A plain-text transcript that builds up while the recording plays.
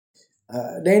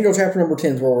Daniel chapter number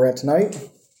 10 is where we're at tonight.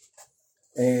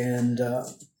 And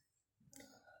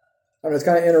it's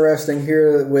kind of interesting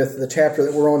here with the chapter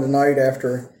that we're on tonight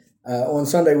after on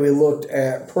Sunday we looked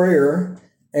at prayer,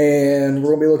 and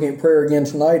we're going to be looking at prayer again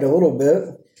tonight a little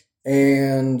bit.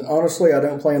 And honestly, I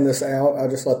don't plan this out. I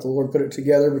just let the Lord put it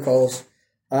together because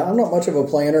I'm not much of a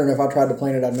planner, and if I tried to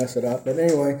plan it, I'd mess it up. But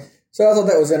anyway, so I thought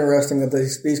that was interesting that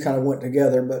these kind of went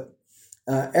together. But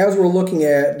as we're looking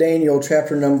at Daniel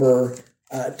chapter number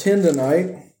 10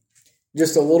 tonight,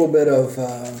 just a little bit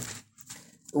of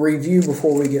review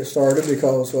before we get started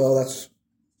because, well, that's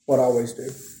what I always do.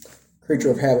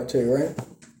 Creature of habit too, right?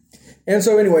 And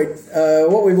so anyway,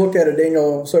 what we've looked at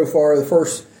Daniel so far, the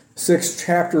first 6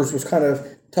 chapters was kind of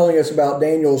telling us about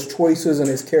Daniel's choices and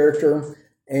his character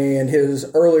and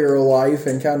his earlier life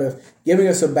and kind of giving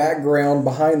us a background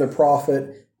behind the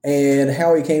prophet and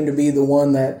how he came to be the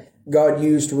one that God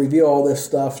used to reveal all this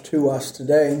stuff to us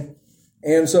today.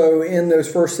 And so in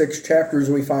those first 6 chapters,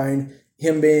 we find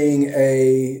him being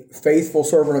a faithful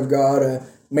servant of God, a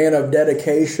man of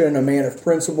dedication, a man of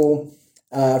principle.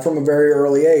 From a very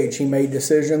early age, he made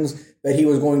decisions that he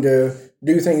was going to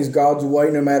do things God's way,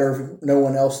 no matter if no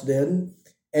one else did.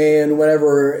 And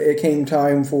whenever it came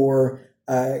time for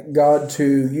God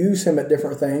to use him at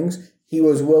different things, he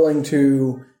was willing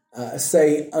to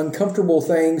say uncomfortable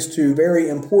things to very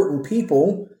important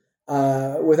people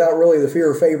without really the fear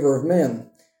or favor of men.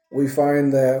 We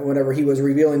find that whenever he was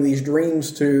revealing these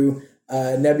dreams to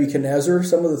Nebuchadnezzar,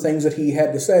 some of the things that he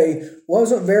had to say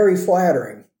wasn't very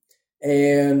flattering.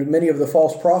 And many of the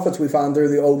false prophets we find through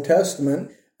the Old Testament,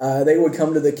 they would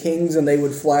come to the kings and they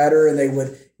would flatter and they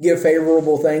would give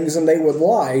favorable things and they would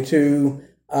lie to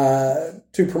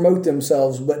promote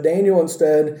themselves. But Daniel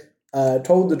instead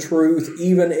told the truth,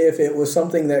 even if it was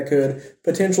something that could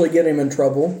potentially get him in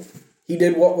trouble. He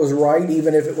did what was right,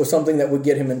 even if it was something that would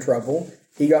get him in trouble.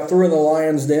 He got through in the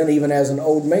lion's den even as an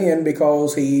old man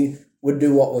because he would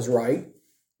do what was right.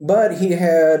 But he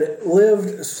had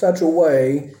lived such a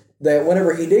way that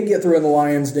whenever he did get through in the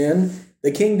lion's den,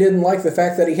 the king didn't like the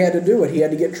fact that he had to do it. He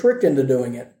had to get tricked into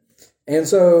doing it. And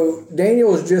so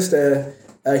Daniel is just a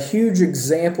huge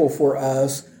example for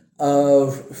us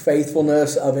of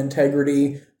faithfulness, of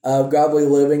integrity, of godly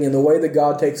living, and the way that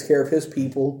God takes care of his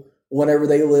people whenever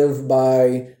they live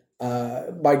by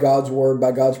God's word,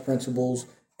 by God's principles,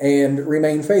 and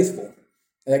remain faithful.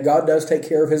 That God does take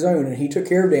care of his own, and he took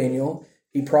care of Daniel.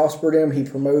 He prospered him, he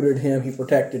promoted him, he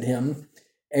protected him.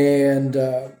 And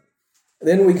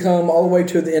then we come all the way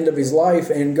to the end of his life,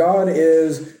 and God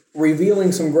is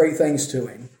revealing some great things to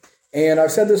him. And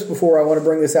I've said this before, I want to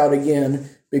bring this out again,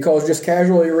 because just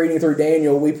casually reading through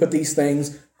Daniel, we put these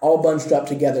things all bunched up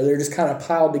together. They're just kind of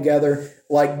piled together,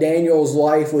 like Daniel's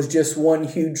life was just one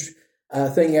huge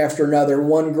thing after another,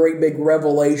 one great big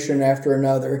revelation after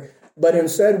another. But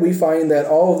instead, we find that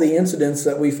all of the incidents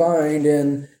that we find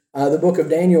in the book of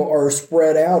Daniel are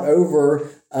spread out over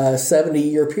a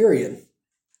 70-year period.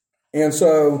 And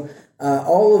so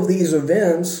all of these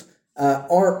events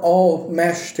aren't all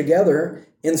mashed together.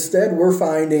 Instead, we're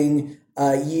finding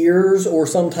years or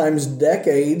sometimes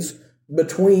decades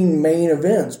between main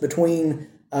events, between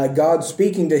God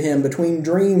speaking to him, between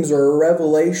dreams or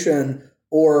revelation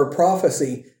or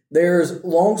prophecy. There's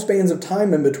long spans of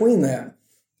time in between that.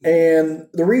 And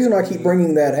the reason I keep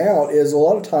bringing that out is a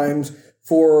lot of times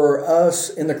for us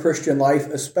in the Christian life,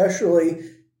 especially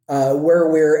where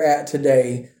we're at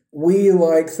today, we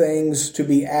like things to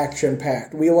be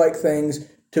action-packed. We like things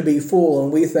to be full,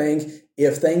 and we think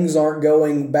if things aren't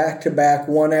going back-to-back,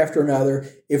 one after another,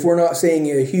 if we're not seeing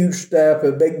a huge step,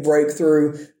 a big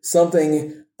breakthrough,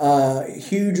 something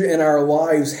huge in our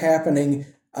lives happening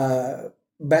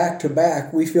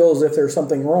back-to-back, we feel as if there's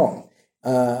something wrong.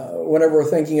 Whenever we're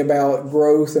thinking about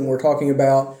growth and we're talking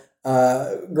about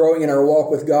growing in our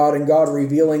walk with God and God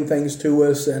revealing things to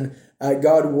us and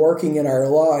God working in our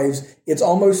lives, it's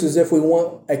almost as if we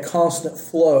want a constant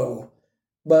flow.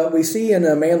 But we see in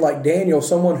a man like Daniel,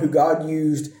 someone who God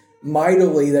used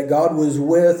mightily, that God was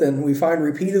with, and we find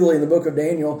repeatedly in the book of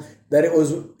Daniel that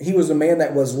he was a man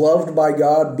that was loved by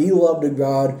God, beloved of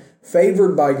God,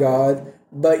 favored by God,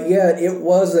 but yet it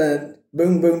wasn't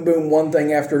boom, boom, boom, one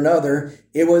thing after another.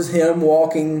 It was him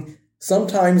walking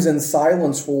sometimes in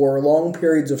silence for long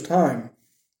periods of time.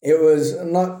 It was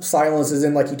not silence as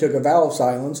in like he took a vow of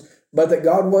silence, but that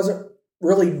God wasn't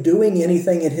really doing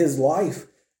anything in his life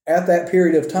at that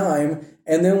period of time.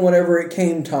 And then whenever it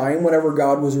came time, whenever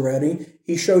God was ready,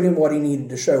 he showed him what he needed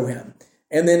to show him.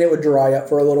 And then it would dry up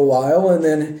for a little while, and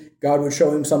then God would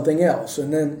show him something else.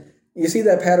 And then you see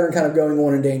that pattern kind of going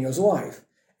on in Daniel's life.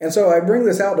 And so I bring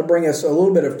this out to bring us a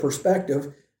little bit of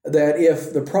perspective that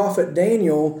if the prophet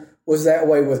Daniel was that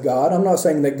way with God, I'm not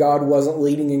saying that God wasn't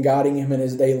leading and guiding him in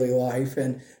his daily life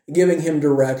and giving him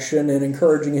direction and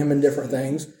encouraging him in different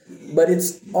things, but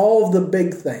it's all of the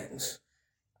big things.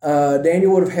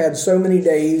 Daniel would have had so many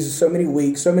days, so many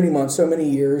weeks, so many months, so many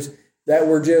years that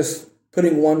were just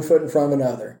putting one foot in front of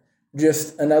another.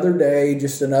 Just another day,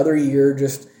 just another year,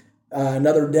 just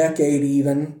another decade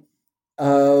even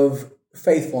of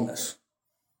faithfulness.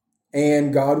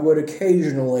 And God would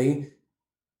occasionally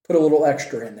put a little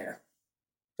extra in there.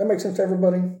 Does that make sense to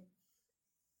everybody?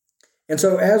 And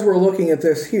so as we're looking at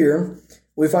this here,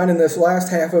 we find in this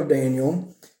last half of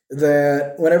Daniel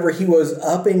that whenever he was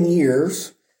up in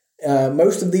years,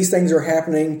 most of these things are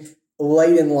happening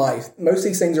late in life. Most of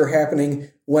these things are happening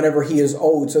whenever he is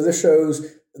old. So this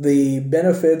shows the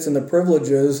benefits and the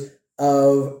privileges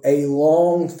of a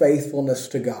long faithfulness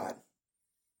to God.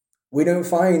 We don't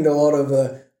find a lot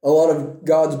of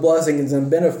God's blessings and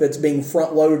benefits being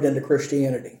front-loaded into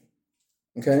Christianity.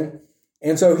 Okay?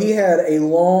 And so he had a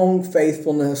long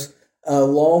faithfulness, a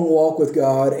long walk with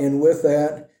God, and with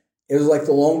that, it was like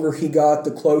the longer he got,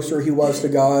 the closer he was to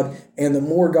God, and the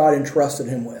more God entrusted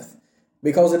him with.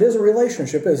 Because it is a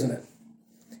relationship, isn't it?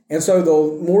 And so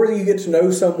the more you get to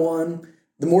know someone,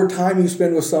 the more time you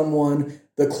spend with someone,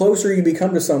 the closer you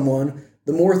become to someone,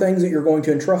 the more things that you're going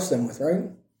to entrust them with, right?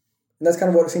 And that's kind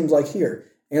of what it seems like here.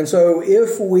 And so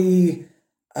if we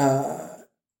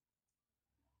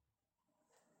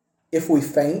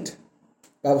faint,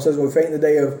 the Bible says when we faint in the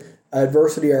day of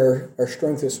adversity, our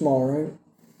strength is small, right?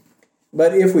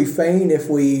 But if we faint, if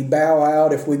we bow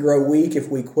out, if we grow weak, if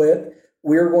we quit,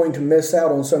 we're going to miss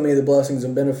out on so many of the blessings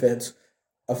and benefits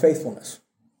of faithfulness.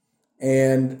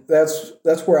 And that's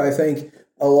where I think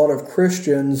a lot of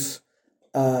Christians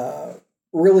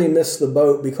really miss the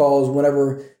boat, because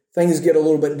whenever things get a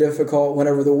little bit difficult,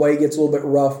 whenever the way gets a little bit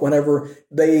rough, whenever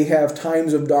they have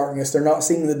times of darkness, they're not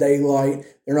seeing the daylight,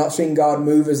 they're not seeing God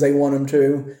move as they want him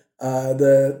to,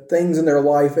 the things in their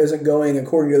life isn't going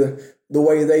according to the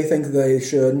way they think they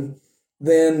should,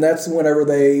 then that's whenever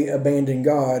they abandon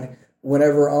God.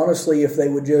 Whenever, honestly, if they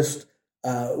would just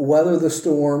weather the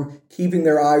storm, keeping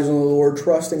their eyes on the Lord,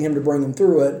 trusting him to bring them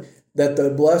through it, that the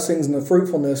blessings and the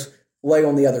fruitfulness lay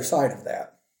on the other side of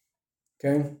that.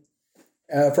 Okay?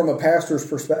 From a pastor's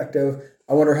perspective,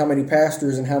 I wonder how many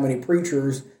pastors and how many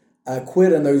preachers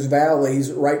quit in those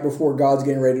valleys right before God's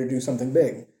getting ready to do something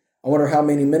big. I wonder how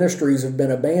many ministries have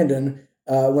been abandoned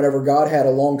whenever God had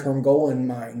a long-term goal in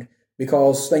mind,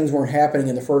 because things weren't happening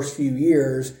in the first few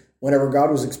years whenever God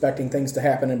was expecting things to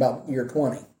happen in about year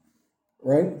 20.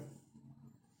 Right?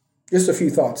 Just a few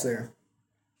thoughts there.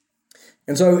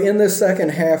 And so in this second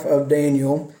half of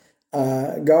Daniel,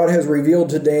 God has revealed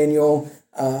to Daniel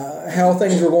how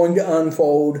things are going to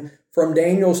unfold from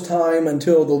Daniel's time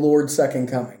until the Lord's second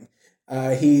coming.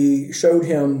 He showed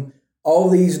him all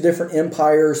these different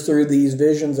empires through these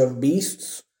visions of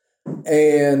beasts.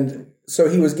 And so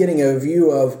he was getting a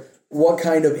view of what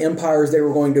kind of empires they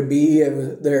were going to be,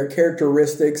 their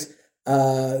characteristics,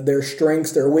 their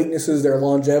strengths, their weaknesses, their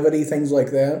longevity, things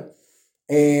like that.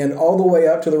 And all the way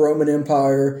up to the Roman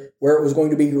Empire, where it was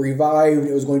going to be revived.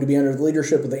 It was going to be under the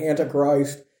leadership of the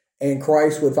Antichrist, and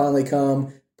Christ would finally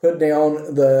come, put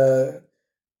down the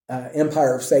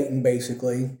empire of Satan,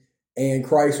 basically, and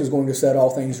Christ was going to set all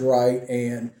things right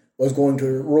and was going to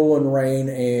rule and reign,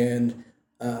 and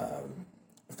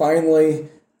finally,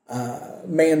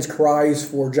 man's cries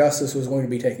for justice was going to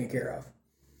be taken care of.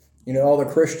 You know, all the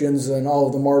Christians and all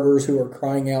of the martyrs who are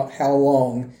crying out, how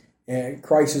long? And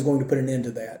Christ is going to put an end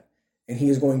to that. And he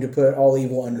is going to put all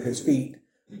evil under his feet.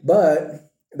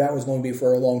 But that was going to be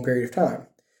for a long period of time.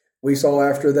 We saw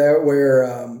after that where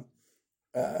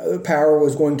power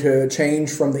was going to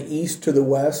change from the east to the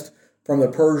west, from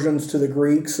the Persians to the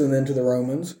Greeks and then to the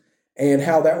Romans, and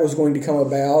how that was going to come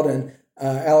about, and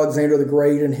Alexander the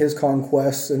Great and his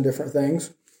conquests and different things.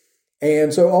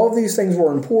 And so all of these things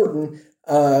were important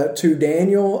to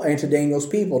Daniel and to Daniel's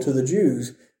people, to the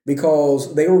Jews,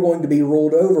 because they were going to be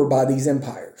ruled over by these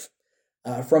empires.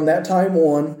 From that time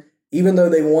on, even though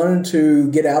they wanted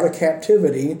to get out of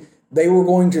captivity, they were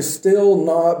going to still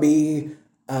not be,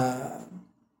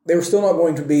 they were still not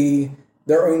going to be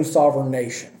their own sovereign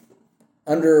nation.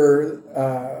 Under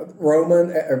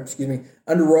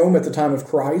under Rome at the time of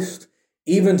Christ,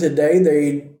 even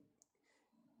today,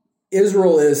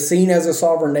 Israel is seen as a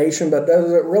sovereign nation, but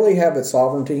does it really have its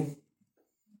sovereignty?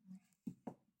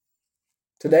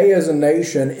 Today as a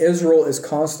nation, Israel is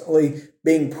constantly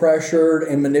being pressured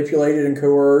and manipulated and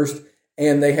coerced,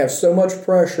 and they have so much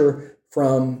pressure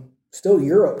from still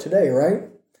Europe today, right?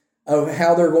 Of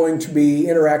how they're going to be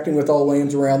interacting with all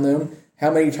lands around them,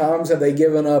 How many times have they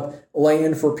given up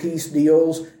land for peace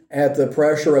deals at the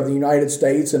pressure of the United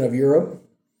States and of Europe?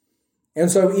 And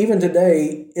so even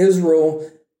today, Israel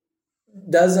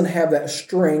doesn't have that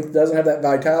strength, doesn't have that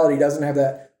vitality, doesn't have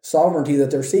that sovereignty that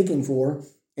they're seeking for,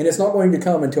 and it's not going to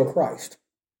come until Christ.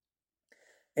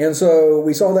 And so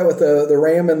we saw that with the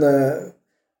ram and the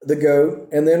goat,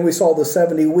 and then we saw the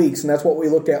 70 weeks, and that's what we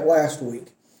looked at last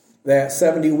week. That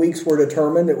 70 weeks were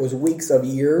determined. It was weeks of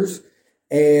years,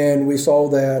 and we saw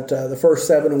that the first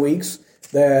 7 weeks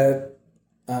that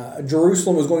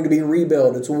Jerusalem was going to be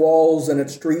rebuilt. Its walls and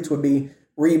its streets would be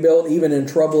rebuilt even in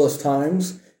troublous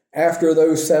times. After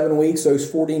those 7 weeks, those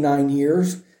 49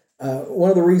 years, one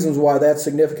of the reasons why that's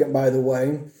significant, by the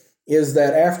way, is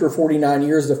that after 49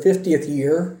 years, the 50th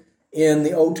year in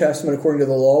the Old Testament, according to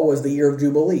the law, was the year of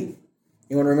Jubilee.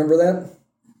 You want to remember that?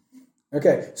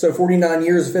 Okay, so 49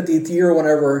 years, 50th year,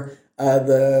 whenever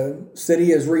the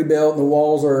city is rebuilt and the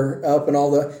walls are up and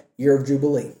all, the year of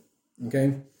Jubilee.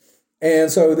 Okay,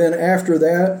 and so then after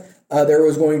that, there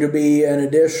was going to be an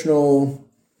additional,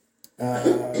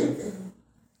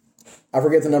 I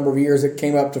forget the number of years, it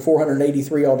came up to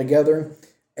 483 altogether,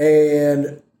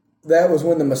 and that was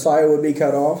when the Messiah would be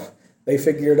cut off. They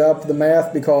figured up the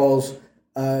math because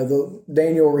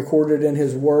Daniel recorded in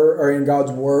his word, or in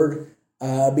God's word,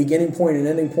 a beginning point and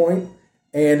ending point,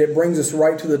 and it brings us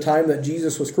right to the time that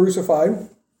Jesus was crucified,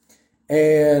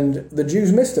 and the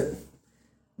Jews missed it.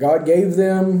 God gave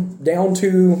them down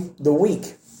to the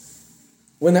week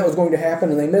when that was going to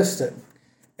happen, and they missed it.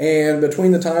 And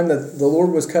between the time that the Lord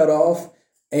was cut off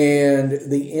and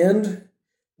the end,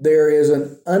 there is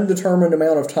an undetermined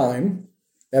amount of time.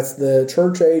 That's the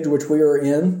church age which we are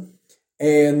in.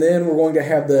 And then we're going to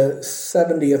have the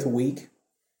 70th week.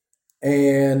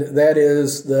 And that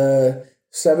is the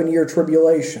 7-year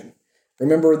tribulation.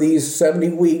 Remember, these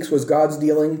 70 weeks was God's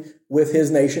dealing with his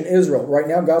nation Israel. Right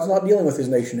now, God's not dealing with his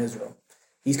nation Israel.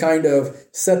 He's kind of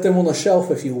set them on the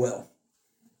shelf, if you will.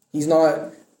 He's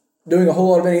not doing a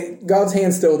whole lot of any. God's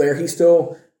hand's still there. He's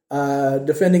still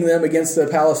defending them against the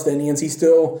Palestinians. He's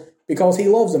still, because he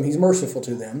loves them, he's merciful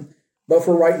to them. But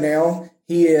for right now,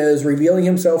 he is revealing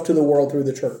himself to the world through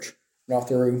the church, not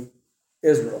through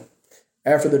Israel.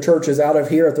 After the church is out of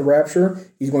here at the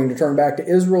rapture, he's going to turn back to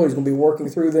Israel. He's going to be working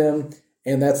through them.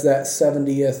 And that's that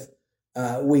 70th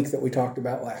week that we talked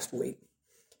about last week.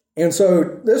 And so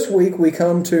this week we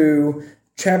come to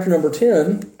chapter number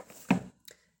 10,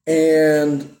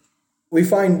 and we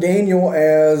find Daniel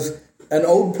as an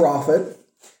old prophet,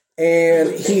 and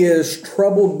he is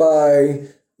troubled by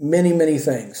many, many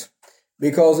things.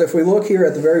 Because if we look here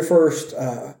at the very first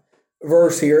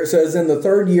verse here, it says, "In the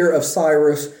 3rd year of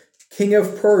Cyrus, king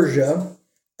of Persia,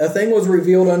 a thing was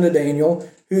revealed unto Daniel,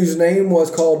 whose name was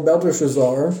called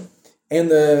Belteshazzar, and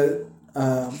the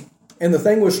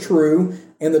thing was true,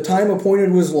 and the time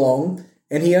appointed was long,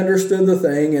 and he understood the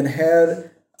thing and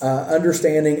had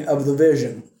understanding of the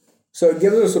vision." So it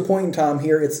gives us a point in time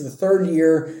here. It's the 3rd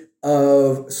year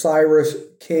of Cyrus,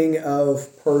 king of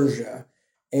Persia.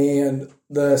 And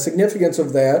the significance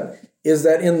of that is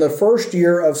that in the 1st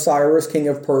year of Cyrus, king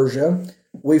of Persia,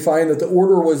 we find that the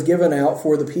order was given out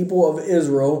for the people of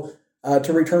Israel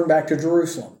to return back to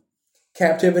Jerusalem.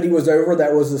 Captivity was over.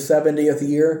 That was the 70th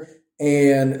year.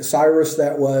 And Cyrus,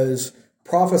 that was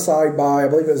prophesied by, I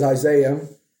believe it was Isaiah,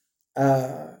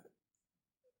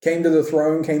 came to the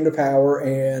throne, came to power,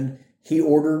 and he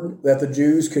ordered that the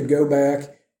Jews could go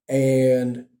back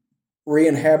and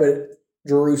re-inhabit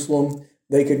Jerusalem.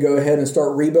 They could go ahead and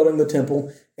start rebuilding the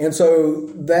temple. And so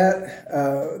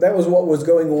that was what was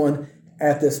going on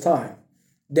at this time.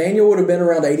 Daniel would have been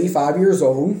around 85 years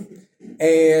old,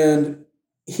 and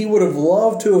he would have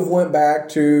loved to have went back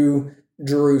to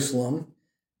Jerusalem,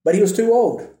 but he was too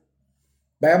old.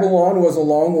 Babylon was a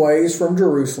long ways from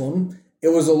Jerusalem. It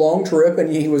was a long trip, and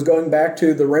he was going back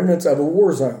to the remnants of a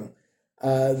war zone.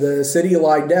 The city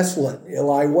lay desolate. It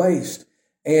lay waste.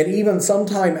 And even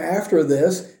sometime after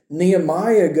this,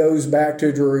 Nehemiah goes back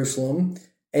to Jerusalem,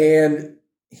 and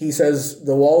he says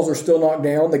the walls are still knocked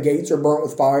down, the gates are burnt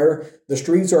with fire, the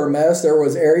streets are a mess. There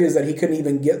was areas that he couldn't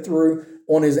even get through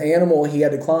on his animal. He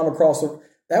had to climb across.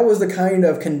 That was the kind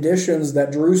of conditions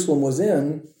that Jerusalem was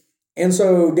in. And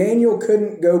so Daniel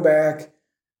couldn't go back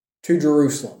to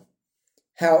Jerusalem.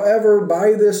 However,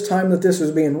 by this time that this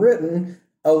is being written,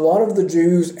 a lot of the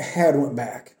Jews had went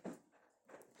back.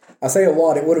 I say a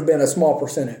lot, it would have been a small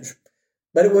percentage,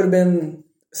 but it would have been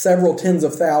several tens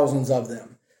of thousands of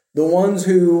them. The ones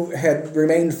who had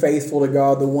remained faithful to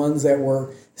God, the ones that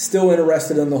were still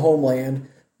interested in the homeland.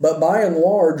 But by and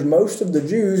large, most of the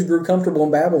Jews grew comfortable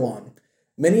in Babylon.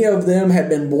 Many of them had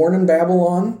been born in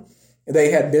Babylon.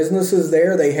 They had businesses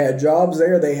there, they had jobs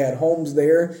there, they had homes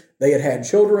there, they had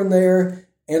children there,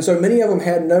 and so many of them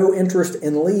had no interest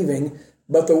in leaving,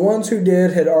 but the ones who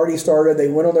did had already started. They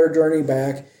went on their journey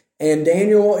back, and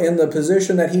Daniel, in the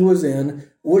position that he was in,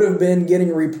 would have been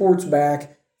getting reports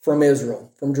back from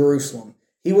Israel, from Jerusalem.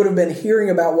 He would have been hearing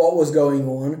about what was going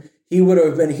on. He would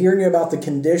have been hearing about the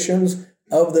conditions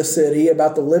of the city,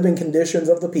 about the living conditions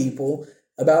of the people,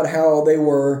 about how they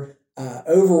were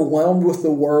overwhelmed with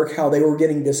the work, how they were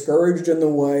getting discouraged in the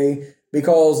way,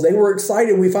 because they were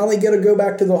excited. We finally get to go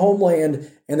back to the homeland,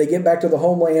 and they get back to the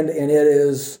homeland, and it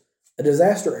is a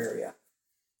disaster area,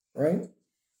 right?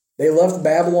 They left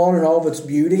Babylon and all of its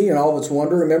beauty and all of its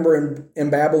wonder. Remember, in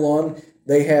Babylon,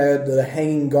 they had the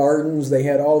hanging gardens, they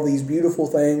had all these beautiful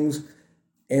things,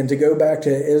 and to go back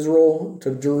to Israel,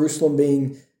 to Jerusalem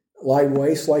being laid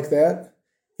waste like that,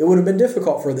 it would have been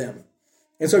difficult for them.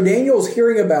 And so Daniel's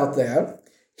hearing about that.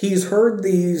 He's heard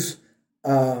these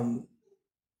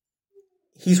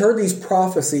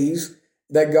prophecies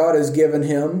that God has given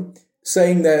him,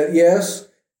 saying that, yes,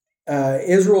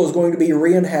 Israel is going to be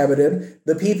re-inhabited.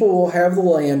 The people will have the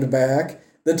land back.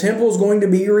 The temple is going to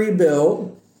be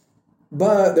rebuilt.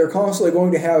 But they're constantly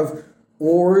going to have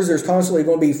wars. There's constantly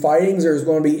going to be fightings. There's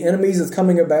going to be enemies that's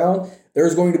coming about.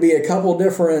 There's going to be a couple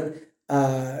different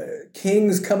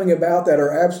kings coming about that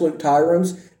are absolute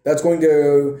tyrants. That's going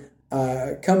to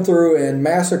come through and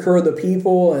massacre the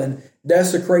people and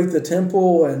desecrate the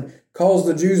temple and cause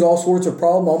the Jews all sorts of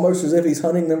problems, almost as if he's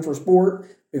hunting them for sport,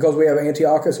 because we have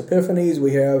Antiochus Epiphanes,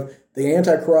 we have the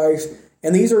Antichrist,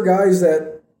 and these are guys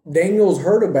that Daniel's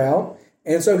heard about,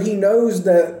 and so he knows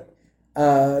that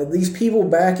these people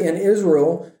back in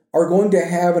Israel are going to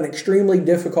have an extremely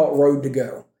difficult road to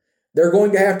go. They're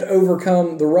going to have to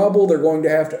overcome the rubble. They're going to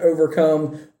have to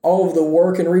overcome all of the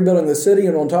work in rebuilding the city.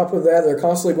 And on top of that, they're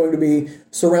constantly going to be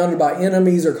surrounded by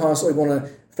enemies. They're constantly going to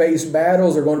face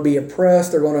battles. They're going to be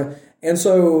oppressed. And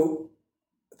so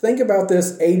think about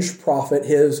this aged prophet.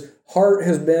 His heart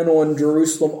has been on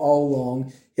Jerusalem all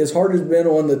along. His heart has been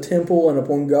on the temple and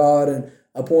upon God and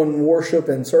upon worship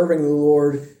and serving the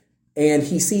Lord. And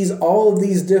he sees all of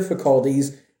these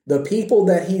difficulties the people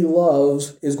that he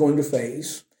loves is going to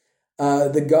face.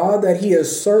 The God that he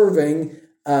is serving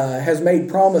has made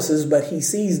promises, but he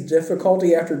sees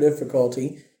difficulty after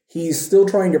difficulty. He's still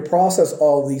trying to process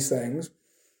all of these things.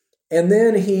 And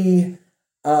then he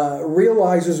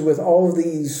realizes with all of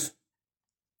these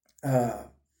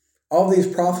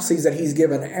prophecies that he's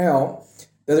given out,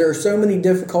 that there are so many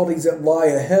difficulties that lie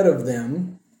ahead of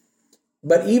them.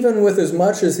 But even with as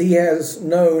much as he has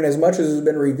known, as much as has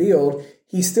been revealed,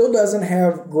 he still doesn't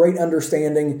have great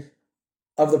understanding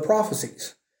of the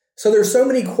prophecies. So there's so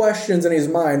many questions in his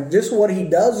mind. Just what he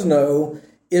does know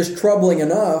is troubling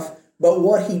enough, but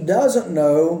what he doesn't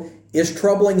know is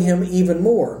troubling him even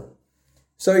more.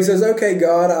 So he says, okay,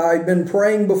 God, I've been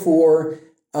praying before,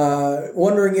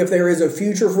 wondering if there is a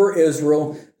future for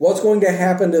Israel, what's going to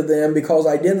happen to them, because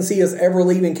I didn't see us ever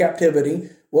leaving captivity.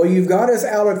 Well, you've got us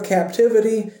out of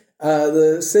captivity.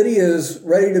 The city is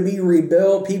ready to be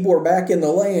rebuilt. People are back in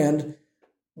the land.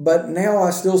 But now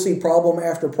I still see problem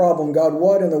after problem. God,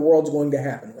 what in the world's going to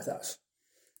happen with us?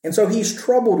 And so he's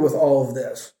troubled with all of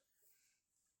this.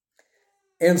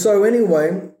 And so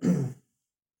anyway,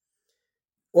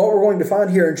 what we're going to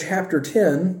find here in chapter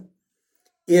 10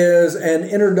 is an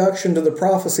introduction to the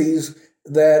prophecies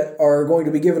that are going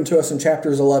to be given to us in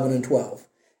chapters 11 and 12.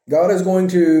 God is going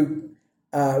to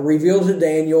reveal to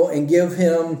Daniel and give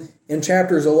him in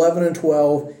chapters 11 and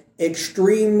 12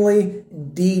 extremely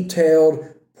detailed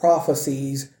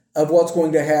prophecies of what's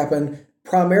going to happen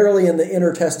primarily in the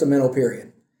intertestamental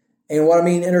period. And what I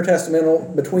mean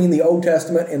intertestamental, between the Old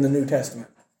Testament and the New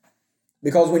Testament.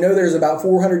 Because we know there's about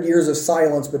 400 years of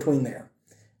silence between there.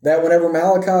 That whenever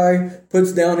Malachi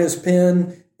puts down his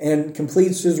pen and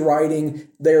completes his writing,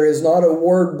 there is not a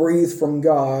word breathed from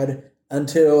God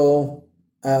until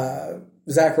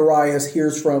Zacharias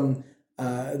hears from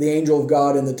the angel of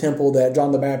God in the temple that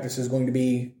John the Baptist is going to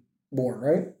be born,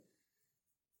 right?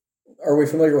 Are we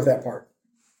familiar with that part?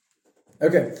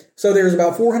 Okay, so there's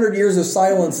about 400 years of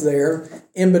silence there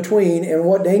in between, and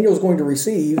what Daniel's going to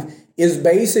receive is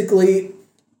basically,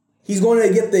 he's going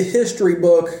to get the history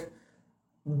book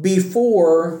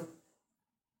before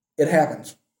it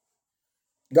happens.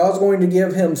 God's going to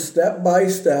give him step by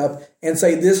step and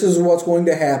say, this is what's going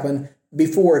to happen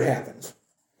before it happens.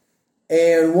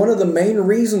 And one of the main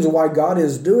reasons why God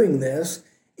is doing this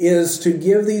is to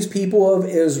give these people of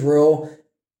Israel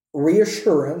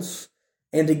reassurance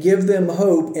and to give them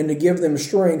hope and to give them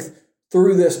strength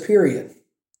through this period.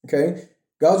 Okay?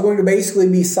 God's going to basically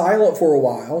be silent for a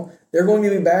while. They're going to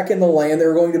be back in the land.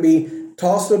 They're going to be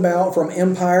tossed about from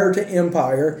empire to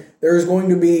empire. There's going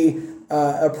to be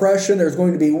oppression. There's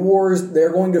going to be wars.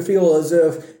 They're going to feel as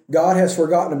if God has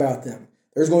forgotten about them.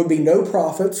 There's going to be no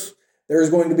prophets. There's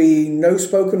going to be no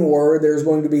spoken word. There's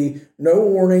going to be no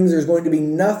warnings. There's going to be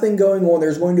nothing going on.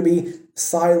 There's going to be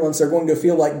silence. They're going to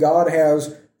feel like God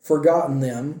has forgotten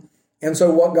them. And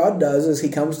so what God does is he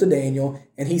comes to Daniel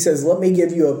and he says, let me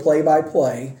give you a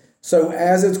play-by-play. So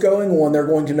as it's going on, they're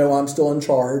going to know I'm still in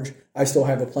charge. I still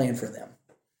have a plan for them.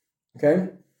 Okay?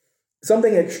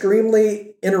 Something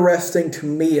extremely interesting to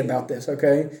me about this,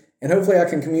 okay? And hopefully I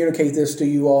can communicate this to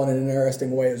you all in an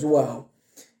interesting way as well,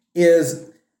 is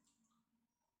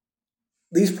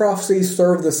these prophecies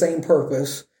serve the same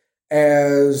purpose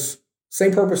to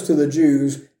the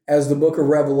Jews as the book of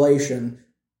Revelation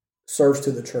serves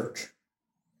to the church.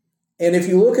 And if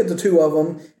you look at the two of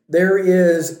them, there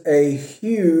is a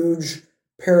huge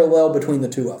parallel between the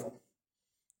two of them.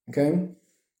 Okay?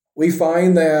 We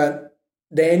find that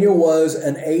Daniel was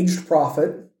an aged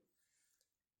prophet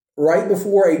right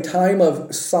before a time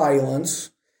of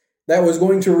silence that was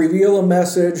going to reveal a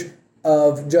message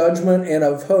of judgment and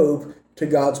of hope to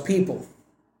God's people.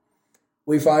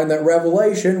 We find that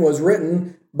Revelation was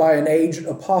written by an aged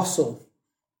apostle,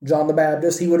 John the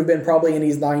Baptist. He would have been probably in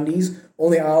his 90s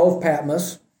on the Isle of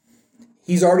Patmos.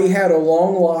 He's already had a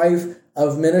long life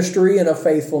of ministry and of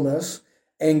faithfulness,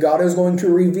 and God is going to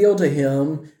reveal to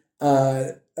him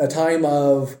a time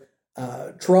of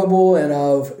trouble and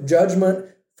of judgment,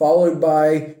 followed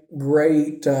by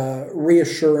great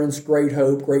reassurance, great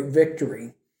hope, great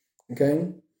victory. Okay?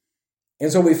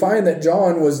 And so we find that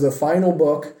John was the final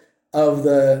book of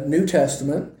the New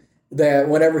Testament, that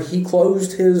whenever he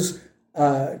closed his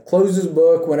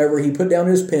book, whenever he put down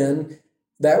his pen,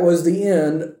 that was the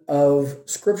end of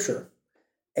Scripture.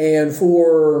 And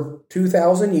for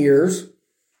 2,000 years,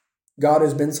 God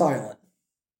has been silent.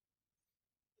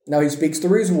 Now he speaks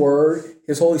through his word.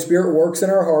 His Holy Spirit works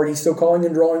in our heart. He's still calling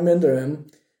and drawing men to him.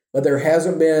 But there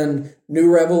hasn't been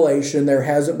new revelation. There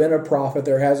hasn't been a prophet.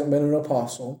 There hasn't been an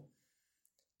apostle.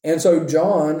 And so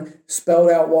John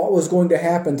spelled out what was going to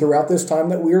happen throughout this time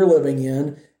that we are living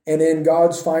in and in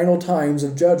God's final times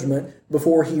of judgment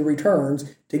before he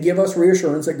returns, to give us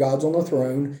reassurance that God's on the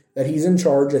throne, that he's in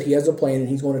charge, that he has a plan, and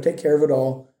he's going to take care of it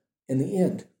all in the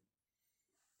end.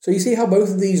 So you see how both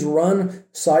of these run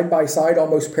side by side,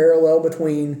 almost parallel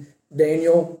between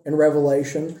Daniel and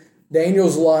Revelation,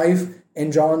 Daniel's life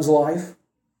and John's life.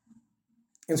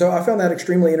 And so I found that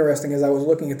extremely interesting as I was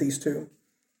looking at these two.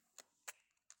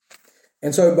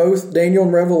 And so both Daniel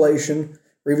and Revelation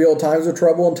reveal times of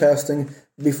trouble and testing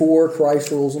before Christ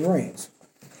rules and reigns.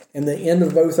 And the end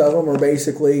of both of them are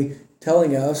basically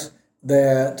telling us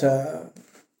that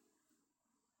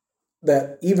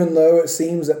that even though it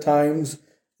seems at times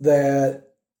that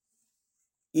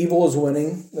evil is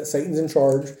winning, that Satan's in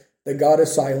charge, that God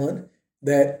is silent,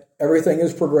 that everything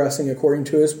is progressing according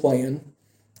to his plan,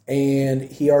 and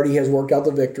he already has worked out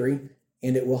the victory,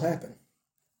 and it will happen.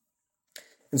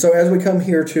 And so as we come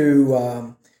here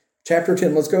to chapter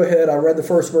 10, let's go ahead. I read the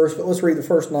first verse, but let's read the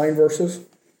first 9 verses.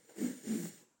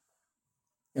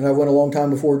 And I went a long time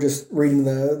before just reading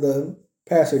the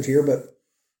passage here, but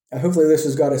hopefully this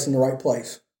has got us in the right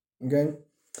place. Okay?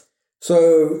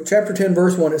 So chapter 10,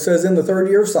 verse 1, it says, In the 3rd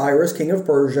year of Cyrus, king of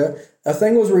Persia, a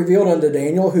thing was revealed unto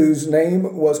Daniel, whose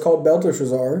name was called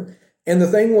Belteshazzar. And the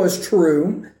thing was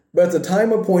true, but the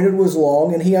time appointed was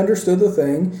long, and he understood the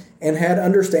thing, and had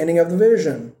understanding of the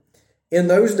vision. In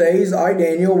those days I,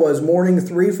 Daniel, was mourning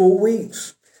 3 full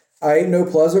weeks. I ate no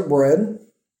pleasant bread,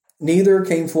 neither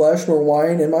came flesh nor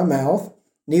wine in my mouth,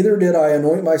 neither did I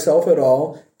anoint myself at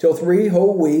all, till 3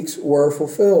 whole weeks were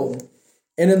fulfilled.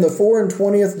 And in the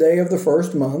 24th day of the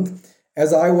 1st month,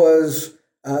 as I was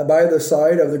by the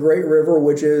side of the great river,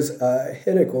 which is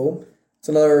Hiddekel, it's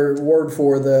another word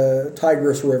for the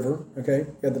Tigris River, okay?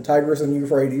 You got the Tigris and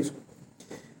Euphrates.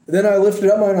 Then I lifted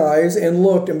up mine eyes and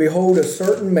looked, and behold, a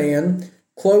certain man,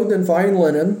 clothed in fine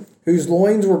linen, whose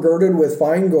loins were girded with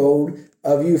fine gold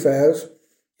of Uphaz.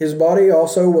 His body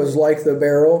also was like the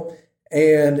beryl,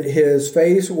 and his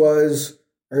face as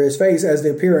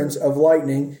the appearance of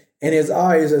lightning, and his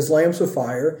eyes as lamps of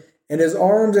fire, and his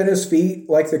arms and his feet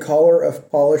like the collar of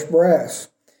polished brass,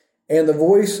 and the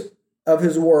voice of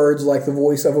his words like the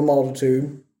voice of a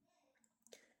multitude.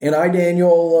 And I,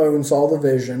 Daniel, alone saw the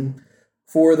vision,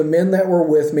 for the men that were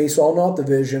with me saw not the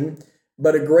vision,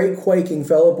 but a great quaking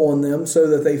fell upon them, so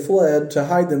that they fled to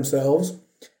hide themselves.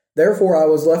 Therefore I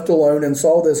was left alone and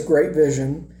saw this great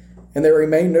vision, and there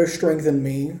remained no strength in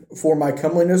me, for my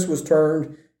comeliness was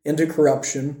turned into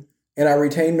corruption, and I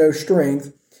retained no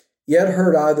strength. Yet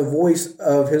heard I the voice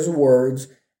of his words,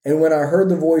 And when I heard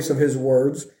the voice of his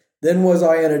words, then was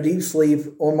I in a deep sleep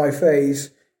on my face,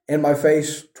 and my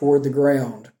face toward the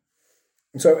ground.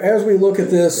 And so as we look at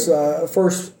this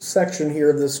first section here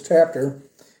of this chapter,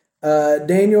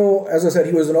 Daniel, as I said,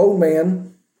 he was an old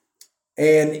man,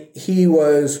 and he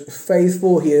was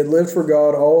faithful. He had lived for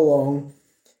God all along,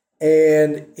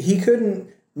 and he couldn't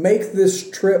make this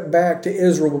trip back to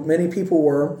Israel, but many people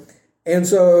were. And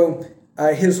so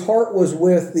his heart was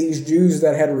with these Jews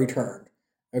that had returned.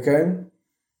 Okay?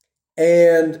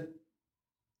 And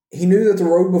he knew that the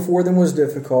road before them was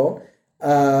difficult.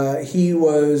 He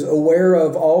was aware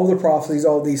of all the prophecies,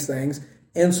 all these things.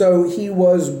 And so he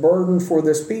was burdened for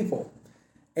this people.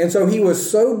 And so he was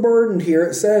so burdened here,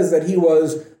 it says that he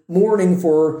was mourning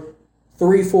for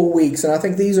 3 full weeks. And I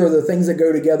think these are the things that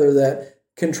go together that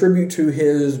contribute to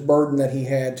his burden that he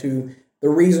had, to the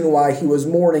reason why he was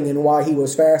mourning and why he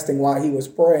was fasting, why he was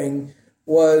praying,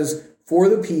 was for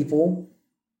the people,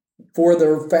 for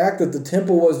the fact that the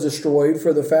temple was destroyed,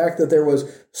 for the fact that there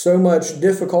was so much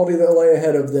difficulty that lay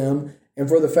ahead of them, and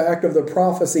for the fact of the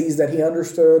prophecies that he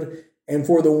understood, and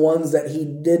for the ones that he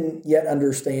didn't yet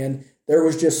understand. There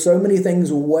was just so many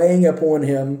things weighing upon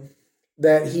him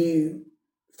that he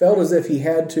felt as if he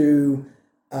had to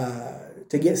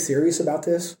get serious about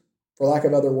this, for lack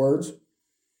of other words.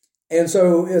 And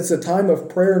so it's a time of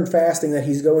prayer and fasting that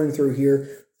he's going through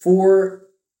here for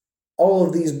all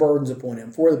of these burdens upon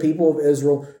him, for the people of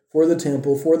Israel, for the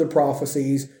temple, for the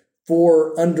prophecies,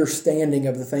 for understanding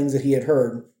of the things that he had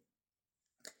heard.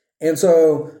 And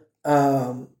so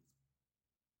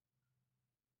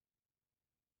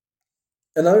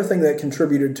another thing that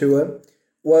contributed to it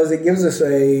was it gives us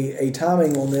a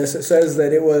timing on this. It says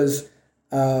that it was,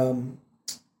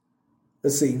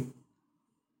 let's see.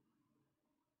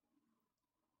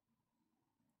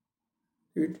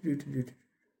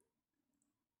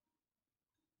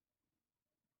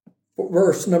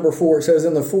 Verse number 4, it says,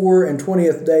 in the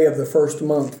 24th day of the first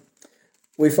month.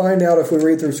 We find out, if we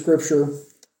read through Scripture,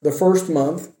 the first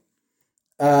month,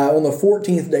 on the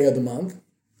 14th day of the month,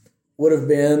 would have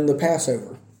been the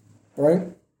Passover, right?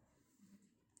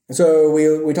 And so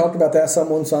we talked about that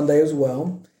some on Sunday as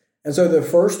well. And so the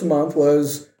first month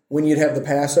was when you'd have the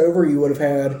Passover. You would have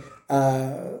had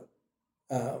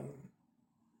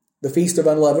the Feast of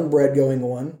Unleavened Bread going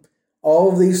on.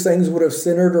 All of these things would have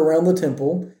centered around the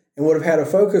temple and would have had a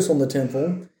focus on the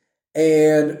temple.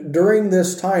 And during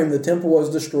this time, the temple was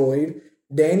destroyed.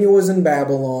 Daniel was in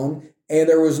Babylon, and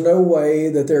there was no way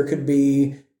that there could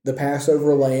be the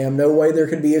Passover lamb, no way there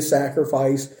could be a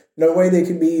sacrifice, no way they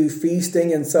could be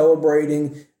feasting and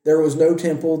celebrating. There was no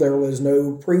temple, there was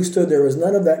no priesthood, there was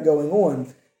none of that going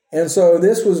on. And so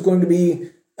this was going to be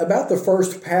about the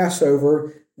first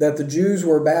Passover that the Jews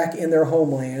were back in their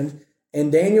homeland,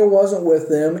 and Daniel wasn't with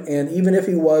them, and even if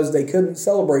he was, they couldn't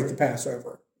celebrate the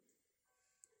Passover.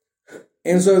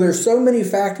 And so there's so many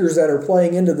factors that are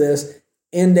playing into this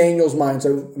in Daniel's mind.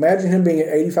 So imagine him being an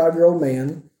 85-year-old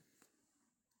man,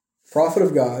 prophet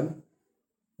of God,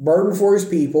 burdened for his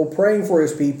people, praying for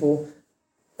his people,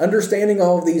 understanding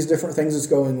all of these different things that's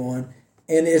going on,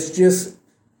 and it's just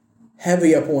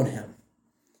heavy upon him.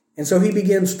 And so he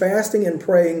begins fasting and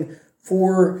praying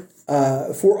for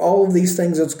all of these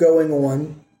things that's going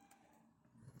on.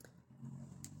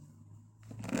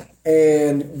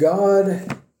 And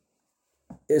God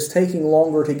is taking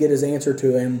longer to get his answer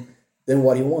to him than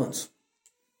what he wants.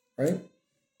 Right? Can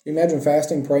you imagine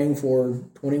fasting, praying for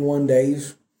 21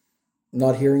 days,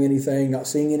 not hearing anything, not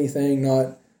seeing anything,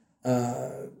 not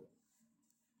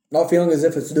feeling as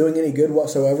if it's doing any good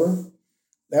whatsoever?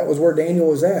 That was where Daniel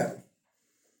was at.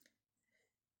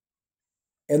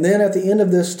 And then at the end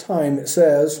of this time, it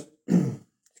says, at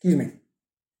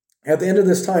the end of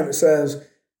this time, it says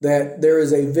that there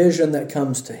is a vision that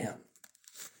comes to him.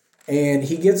 And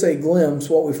he gets a glimpse,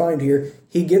 what we find here,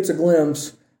 he gets a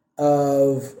glimpse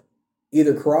of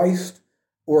either Christ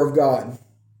or of God,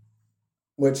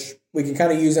 which we can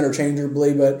kind of use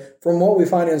interchangeably, but from what we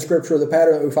find in Scripture, the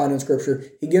pattern that we find in Scripture,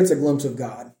 he gets a glimpse of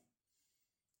God.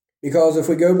 Because if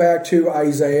we go back to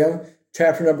Isaiah,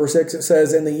 chapter number 6, it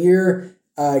says, in the year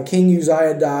King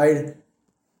Uzziah died,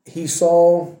 he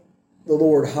saw the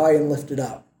Lord high and lifted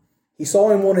up. He saw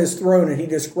him on his throne, and he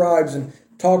describes and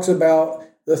talks about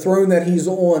the throne that he's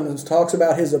on, and talks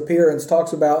about his appearance,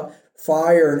 talks about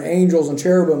fire and angels and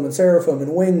cherubim and seraphim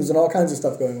and wings and all kinds of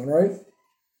stuff going on, right?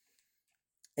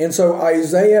 And so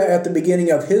Isaiah, at the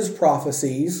beginning of his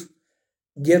prophecies,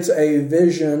 gets a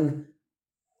vision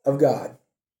of God.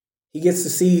 He gets to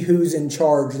see who's in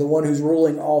charge, the one who's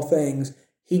ruling all things.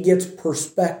 He gets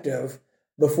perspective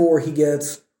before he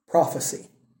gets prophecy,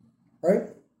 right?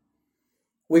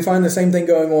 we find the same thing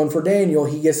going on for Daniel.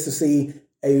 He gets to see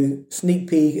a sneak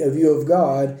peek, a view of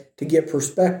God, to get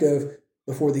perspective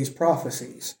before these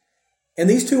prophecies. And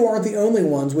these two aren't the only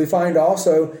ones. We find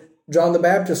also John the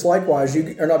Baptist likewise,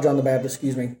 not John the Baptist,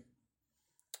 excuse me.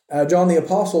 John the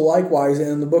Apostle likewise,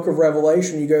 in the book of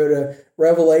Revelation, you go to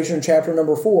Revelation chapter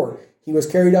number 4. He was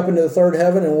carried up into the third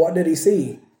heaven, and what did he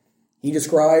see? He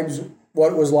describes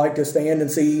what it was like to stand and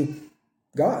see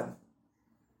God.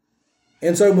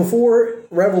 And so before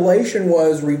Revelation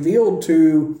was revealed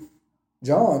to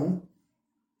John,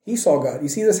 he saw God. You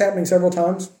see this happening several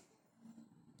times?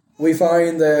 We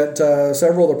find that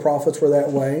several of the prophets were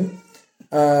that way.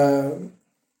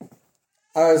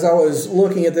 As I was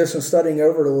looking at this and studying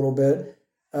over it a little bit,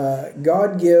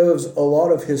 God gives a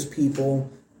lot of his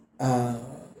people a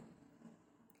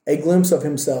glimpse of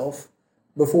himself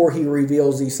before he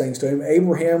reveals these things to him.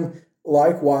 Abraham,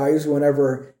 likewise,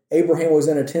 whenever Abraham was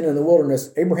in a tent in the wilderness,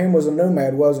 Abraham was a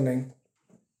nomad, wasn't he?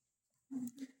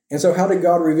 And so how did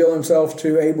God reveal himself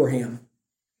to Abraham?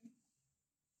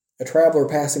 A traveler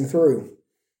passing through.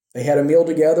 They had a meal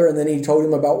together, and then he told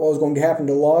him about what was going to happen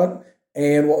to Lot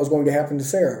and what was going to happen to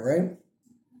Sarah, right?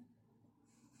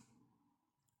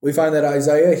 We find that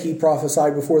Isaiah, he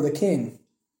prophesied before the king.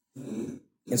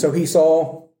 And so he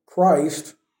saw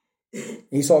Christ,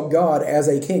 he saw God as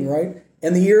a king, right?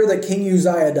 In the year that King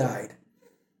Uzziah died,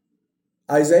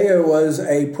 Isaiah was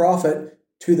a prophet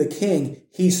to the king.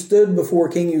 He stood before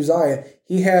King Uzziah.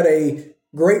 He had a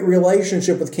great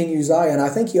relationship with King Uzziah, and I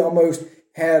think he almost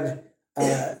had,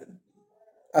 I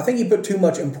think he put too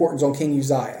much importance on King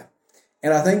Uzziah.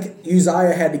 And I think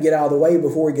Uzziah had to get out of the way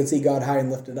before he could see God high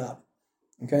and lifted up.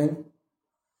 Okay?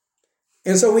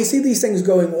 And so we see these things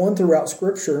going on throughout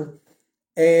Scripture,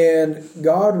 and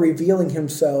God revealing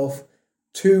himself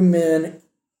to men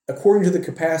according to the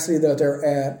capacity that they're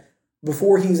at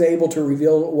before he's able to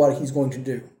reveal what he's going to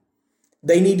do.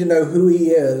 They need to know who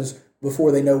he is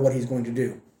before they know what he's going to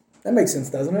do. That makes sense,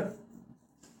 doesn't it?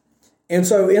 And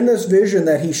so in this vision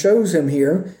that he shows him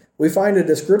here, we find a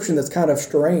description that's kind of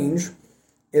strange.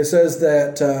 It says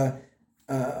that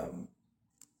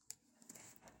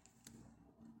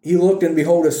he looked and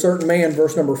behold a certain man,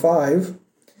 verse number 5.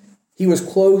 He was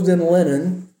clothed in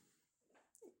linen.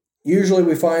 Usually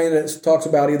we find it talks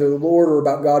about either the Lord or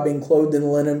about God being clothed in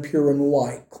linen, pure and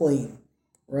white, clean,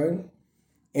 right?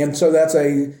 And so that's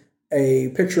a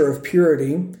picture of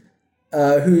purity,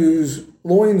 whose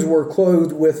loins were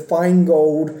clothed with fine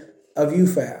gold of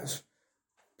Uphaz.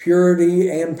 Purity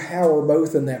and power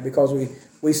both in that, because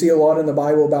we see a lot in the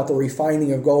Bible about the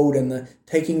refining of gold and the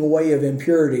taking away of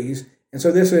impurities. And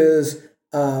so this is,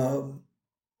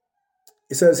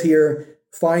 it says here,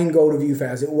 fine gold of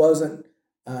Uphaz. It wasn't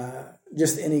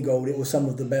just any gold. It was some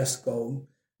of the best gold.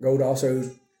 Gold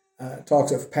also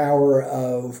talks of power,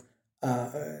 of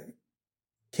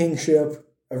kingship,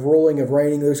 of ruling, of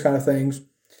reigning, those kind of things. It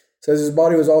says his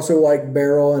body was also like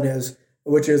beryl, and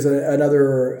which is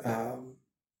another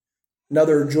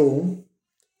jewel.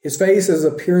 His face is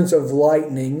appearance of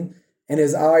lightning, and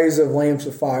his eyes of lamps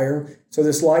of fire. So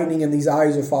this lightning and these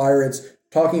eyes of fire, it's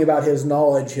talking about his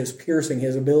knowledge, his piercing,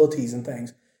 his abilities and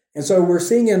things. And so we're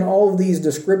seeing in all of these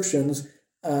descriptions,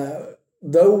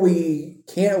 though we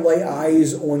can't lay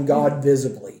eyes on God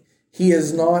visibly, he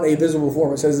is not a visible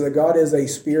form. It says that God is a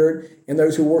spirit, and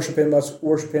those who worship him must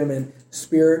worship him in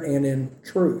spirit and in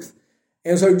truth.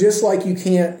 And so just like you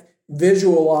can't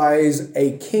visualize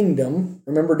a kingdom,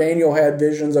 remember Daniel had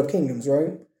visions of kingdoms,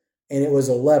 right? And it was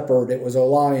a leopard, it was a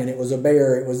lion, it was a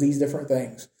bear, it was these different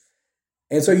things.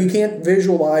 And so you can't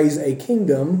visualize a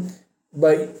kingdom,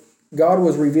 but God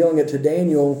was revealing it to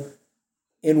Daniel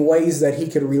in ways that he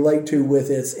could relate to with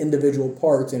its individual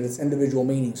parts and its individual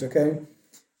meanings, okay?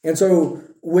 And so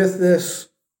with this,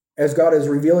 as God is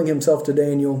revealing himself to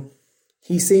Daniel,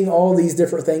 he's seeing all these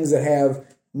different things that have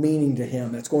meaning to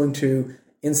him. That's going to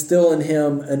instill in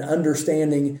him an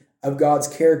understanding of God's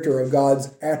character, of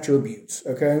God's attributes,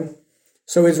 okay?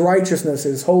 So his righteousness,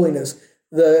 his holiness,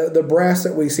 the brass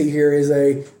that we see here is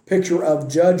a picture of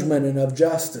judgment and of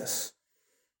justice.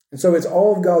 And so it's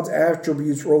all of God's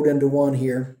attributes rolled into one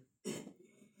here.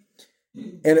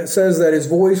 And it says that his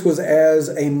voice was as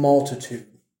a multitude.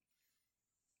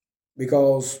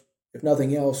 Because, if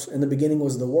nothing else, in the beginning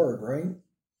was the Word, right?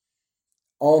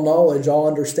 All knowledge, all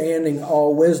understanding,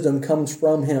 all wisdom comes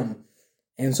from him.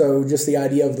 And so just the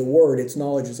idea of the Word, it's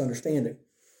knowledge, it's understanding.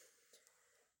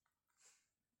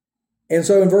 And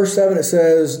so in verse 7 it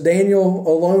says, Daniel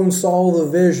alone saw the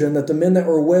vision, that the men that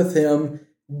were with him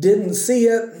didn't see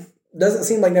it. Doesn't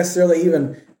seem like necessarily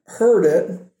even heard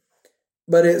it.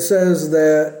 But it says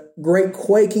that great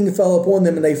quaking fell upon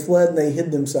them, and they fled and they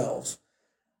hid themselves.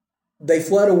 they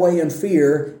fled away in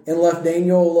fear and left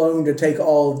Daniel alone to take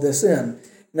all of this in.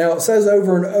 Now it says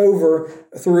over and over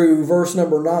through verse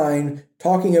number 9,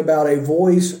 talking about a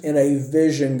voice and a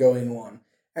vision going on.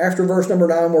 After verse number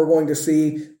 9, we're going to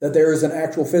see that there is an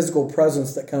actual physical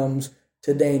presence that comes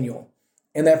to Daniel.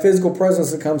 And that physical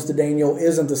presence that comes to Daniel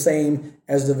isn't the same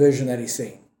as the vision that he's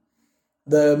seeing.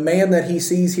 The man that he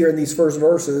sees here in these first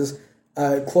verses,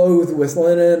 clothed with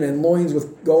linen and loins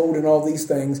with gold and all these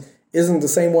things, isn't the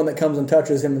same one that comes and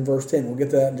touches him in verse 10. We'll get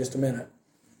to that in just a minute.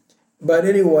 But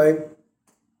anyway,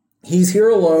 he's here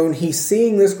alone. He's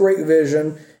seeing this great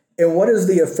vision. And what is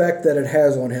the effect that it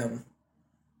has on him?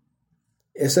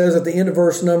 It says at the end of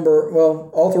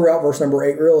all throughout verse number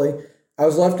 8, really, I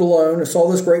was left alone and saw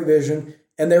this great vision,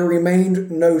 and there remained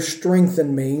no strength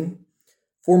in me,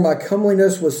 for my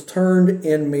comeliness was turned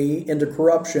in me into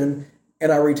corruption,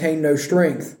 and I retained no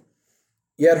strength.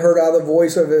 Yet heard I the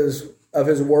voice of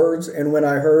his words, and when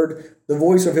I heard the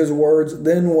voice of his words,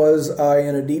 then was I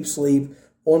in a deep sleep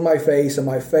on my face, and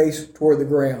my face toward the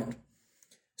ground.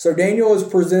 So Daniel is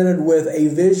presented with a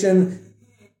vision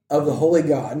of the holy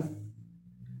God.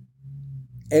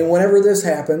 And whenever this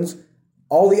happens,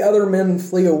 all the other men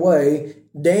flee away.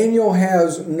 Daniel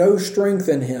has no strength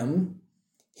in him.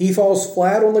 He falls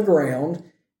flat on the ground,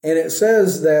 and it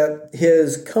says that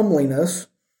his comeliness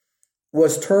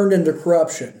was turned into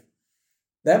corruption.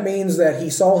 That means that he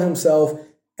saw himself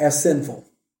as sinful.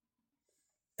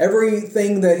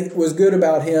 Everything that was good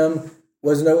about him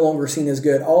was no longer seen as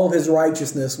good. All of his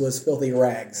righteousness was filthy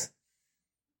rags.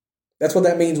 That's what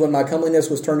that means when my comeliness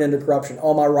was turned into corruption.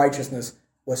 All my righteousness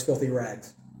was filthy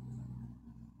rags.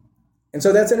 And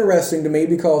so that's interesting to me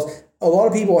because a lot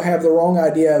of people have the wrong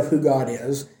idea of who God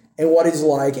is and what he's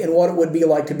like and what it would be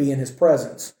like to be in his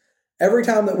presence. Every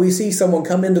time that we see someone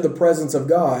come into the presence of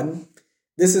God,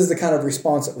 this is the kind of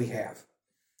response that we have.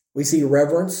 We see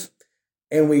reverence,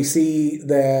 and we see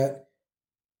that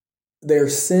their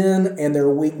sin and their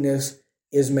weakness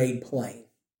is made plain.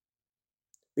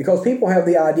 Because people have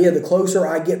the idea the closer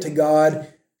I get to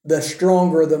God, the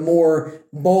stronger, the more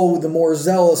bold, the more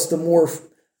zealous, the more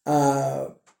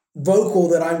vocal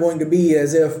that I'm going to be,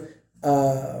 as if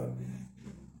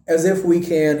we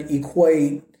can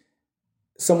equate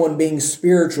someone being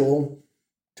spiritual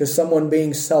to someone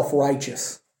being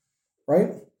self-righteous,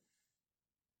 right?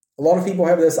 A lot of people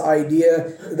have this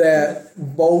idea that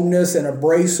boldness and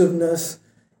abrasiveness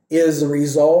is the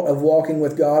result of walking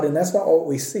with God, and that's not what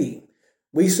we see.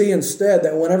 We see instead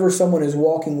that whenever someone is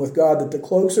walking with God, that the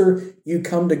closer you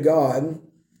come to God,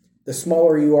 the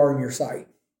smaller you are in your sight.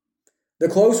 The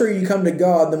closer you come to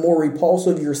God, the more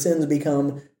repulsive your sins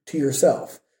become to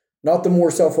yourself, not the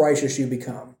more self-righteous you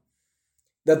become.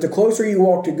 That the closer you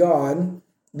walk to God,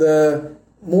 the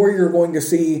more you're going to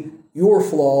see your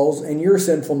flaws and your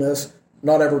sinfulness,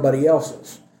 not everybody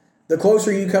else's. The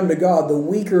closer you come to God, the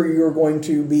weaker you're going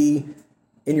to be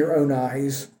in your own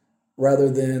eyes rather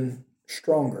than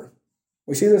stronger.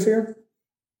 We see this here?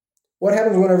 What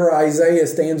happens whenever Isaiah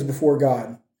stands before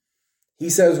God? He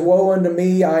says, "Woe unto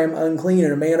me, I am unclean,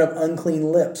 and a man of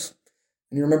unclean lips."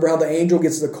 And you remember how the angel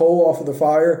gets the coal off of the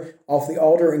fire, off the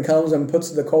altar, and comes and puts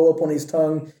the coal up on his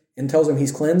tongue and tells him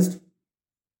he's cleansed?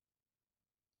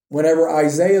 Whenever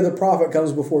Isaiah the prophet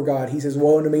comes before God, he says,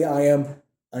 "Woe unto me, I am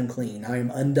unclean, I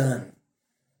am undone."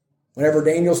 Whenever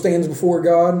Daniel stands before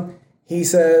God, he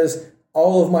says,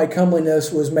 "All of my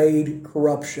comeliness was made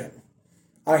corruption.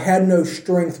 I had no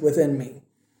strength within me."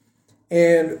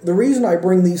 And the reason I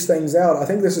bring these things out, I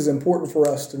think this is important for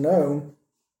us to know,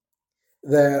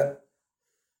 that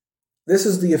this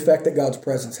is the effect that God's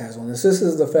presence has on us. This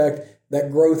is the effect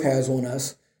that growth has on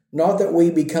us. Not that we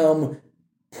become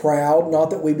proud,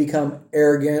 not that we become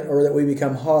arrogant or that we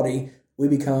become haughty. We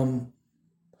become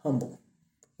humble.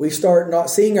 We start not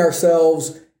seeing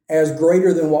ourselves as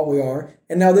greater than what we are.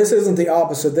 And now this isn't the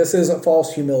opposite. This isn't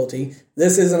false humility.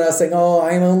 This isn't us saying, "Oh,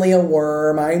 I'm only a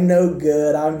worm. I'm no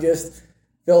good. I'm just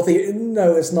filthy."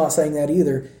 No, it's not saying that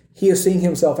either. He is seeing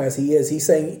himself as he is. He's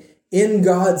saying, in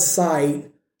God's sight,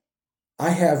 I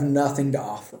have nothing to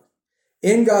offer.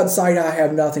 In God's sight, I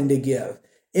have nothing to give.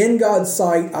 In God's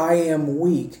sight, I am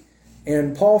weak.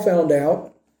 And Paul found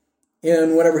out,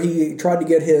 and whenever he tried to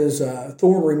get his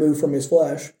thorn removed from his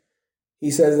flesh,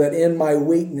 he says that in my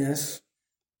weakness,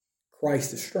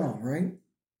 Christ is strong, right?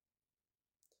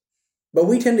 But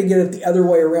we tend to get it the other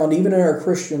way around, even in our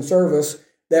Christian service,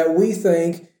 that we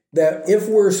think that if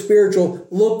we're spiritual,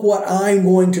 look what I'm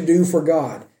going to do for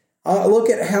God. Look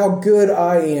at how good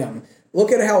I am.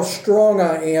 Look at how strong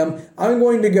I am. I'm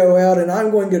going to go out and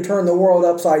I'm going to turn the world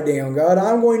upside down, God.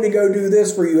 I'm going to go do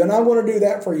this for you, and I'm going to do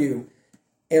that for you.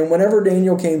 And whenever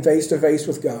Daniel came face to face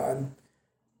with God,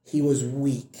 he was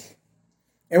weak.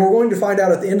 And we're going to find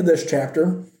out at the end of this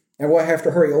chapter, and we'll have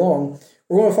to hurry along.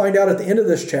 We're going to find out at the end of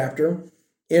this chapter,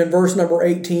 in verse number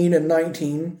 18 and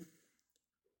 19,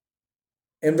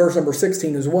 and verse number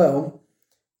 16 as well,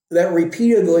 that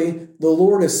repeatedly the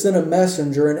Lord has sent a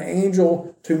messenger, an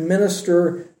angel, to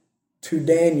minister to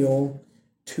Daniel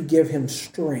to give him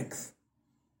strength.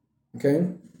 Okay?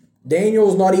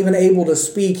 Daniel's not even able to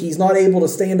speak. He's not able to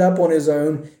stand up on his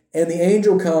own. And the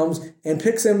angel comes and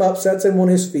picks him up, sets him on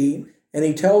his feet, and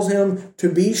he tells him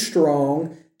to be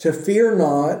strong, to fear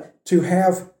not, to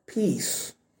have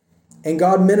peace. And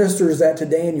God ministers that to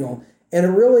Daniel.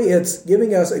 And it's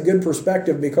giving us a good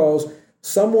perspective, because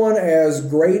someone as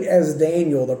great as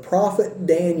Daniel, the prophet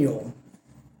Daniel,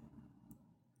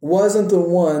 wasn't the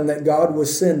one that God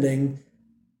was sending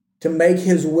to make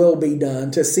his will be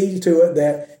done, to see to it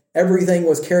that everything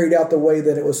was carried out the way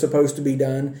that it was supposed to be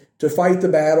done, to fight the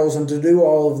battles and to do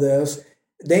all of this.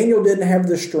 Daniel didn't have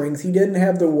the strength. He didn't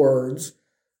have the words.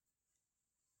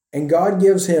 And God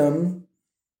gives him,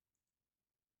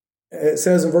 it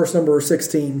says in verse number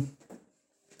 16,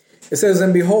 it says,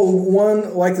 "And behold,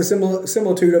 one like the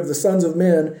similitude of the sons of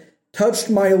men touched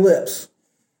my lips."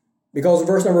 Because in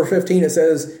verse number 15 it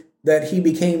says that he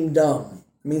became dumb.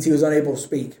 It means he was unable to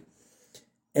speak.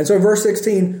 And so in verse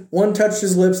 16, one touched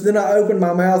his lips. Then I opened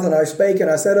my mouth and I spake, and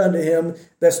I said unto him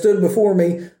that stood before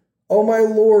me, O my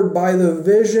Lord, by the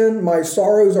vision my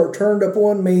sorrows are turned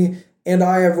upon me, and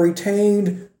I have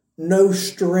retained no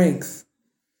strength.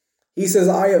 He says,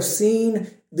 I have seen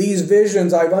these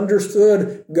visions. I've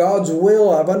understood God's will.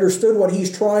 I've understood what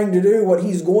he's trying to do, what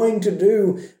he's going to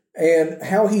do, and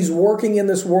how he's working in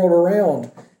this world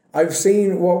around. I've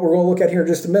seen what we're going to look at here in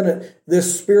just a minute,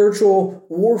 this spiritual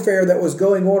warfare that was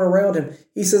going on around him.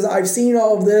 He says, I've seen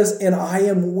all of this, and I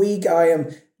am weak. I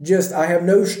have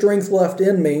no strength left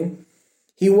in me.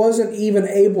 He wasn't even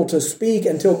able to speak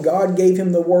until God gave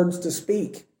him the words to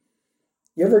speak.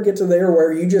 You ever get to there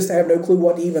where you just have no clue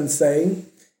what to even say?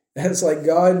 It's like,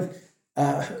 God,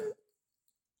 I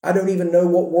don't even know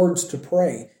what words to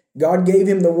pray. God gave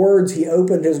him the words. He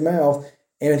opened his mouth,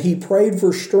 and he prayed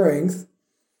for strength.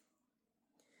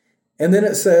 And then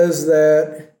it says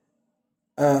that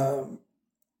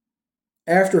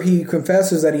after he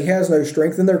confesses that he has no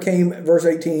strength, then there came, verse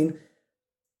 18,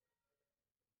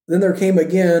 then there came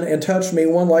again and touched me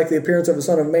one like the appearance of a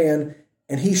son of man,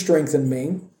 and he strengthened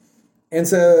me, and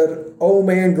said, O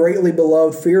man greatly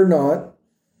beloved, fear not.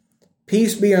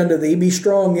 Peace be unto thee. Be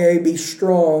strong, yea, be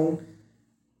strong.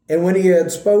 And when he had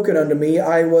spoken unto me,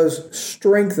 I was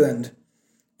strengthened,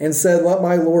 and said, Let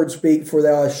my Lord speak, for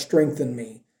thou hast strengthened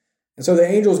me. And so the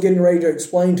angel's getting ready to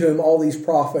explain to him all these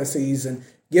prophecies and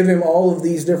give him all of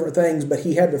these different things, but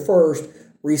he had to first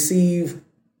receive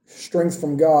strength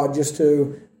from God just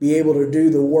to be able to do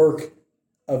the work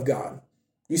of God.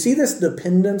 You see this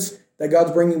dependence that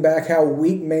God's bringing back, how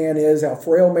weak man is, how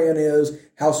frail man is,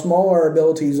 how small our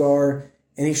abilities are.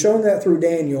 And he's showing that through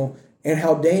Daniel, and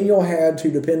how Daniel had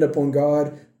to depend upon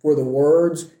God for the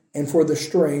words and for the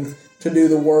strength to do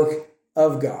the work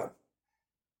of God.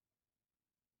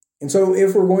 And so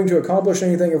if we're going to accomplish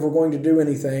anything, if we're going to do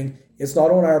anything, it's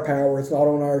not on our power, it's not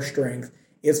on our strength.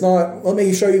 It's not, let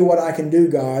me show you what I can do,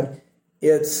 God.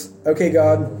 It's, okay,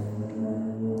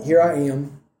 God, here I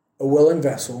am, a willing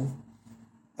vessel.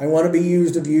 I want to be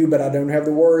used of you, but I don't have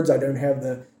the words. I don't have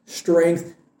the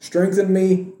strength. Strengthen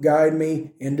me, guide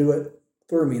me, and do it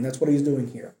through me. And that's what he's doing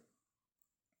here.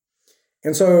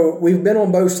 And so we've been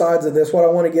on both sides of this. What I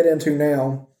want to get into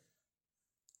now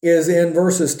is in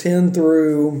verses 10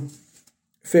 through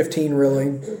 15,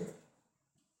 really.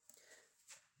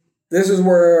 This is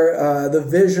where the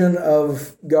vision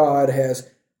of God has,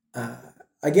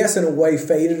 I guess in a way,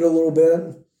 faded a little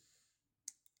bit.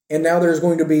 And now there's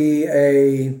going to be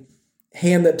a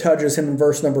hand that touches him in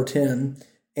verse number 10.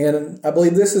 And I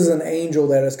believe this is an angel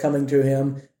that is coming to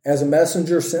him as a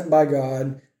messenger sent by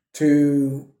God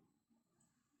to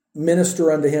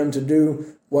minister unto him, to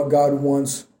do what God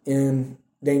wants in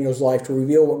Daniel's life, to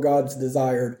reveal what God's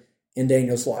desired in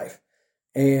Daniel's life.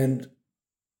 And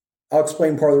I'll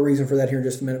explain part of the reason for that here in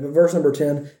just a minute. But verse number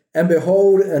 10, And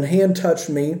behold, an hand touched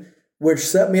me, which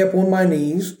set me up on my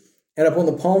knees, and upon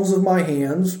the palms of my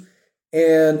hands.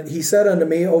 And he said unto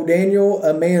me, O Daniel,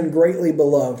 a man greatly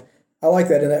beloved. I like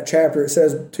that in that chapter. It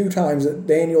says 2 times that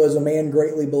Daniel is a man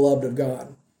greatly beloved of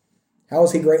God. How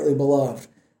is he greatly beloved?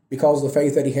 Because of the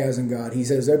faith that he has in God. He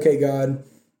says, okay, God,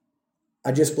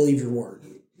 I just believe your word.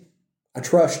 I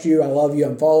trust you. I love you.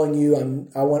 I'm following you.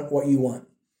 I want what you want.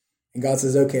 And God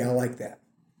says, okay, I like that.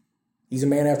 He's a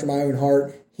man after my own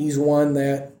heart. He's one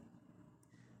that,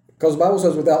 because the Bible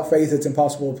says without faith it's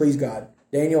impossible to please God.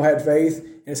 Daniel had faith,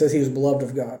 and it says he was beloved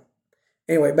of God.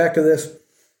 Anyway, back to this.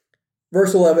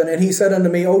 Verse 11, and he said unto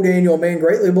me, O Daniel, man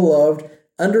greatly beloved,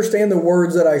 understand the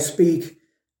words that I speak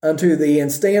unto thee,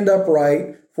 and stand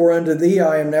upright, for unto thee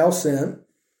I am now sent.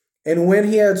 And when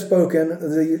he had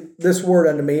spoken this word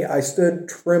unto me, I stood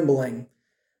trembling.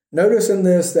 Notice in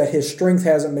this that his strength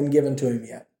hasn't been given to him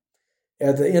yet.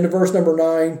 At the end of verse number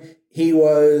 9, he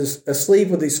was asleep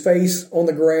with his face on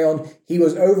the ground. He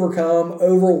was overcome,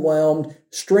 overwhelmed,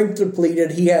 strength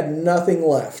depleted. He had nothing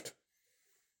left.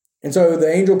 And so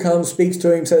the angel comes, speaks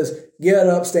to him, says, get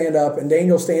up, stand up. And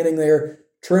Daniel standing there,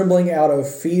 trembling out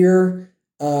of fear,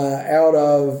 out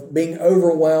of being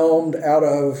overwhelmed, out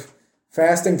of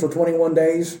fasting for 21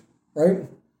 days, right?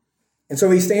 And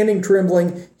so he's standing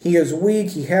trembling. He is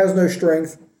weak. He has no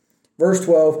strength. Verse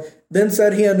 12, then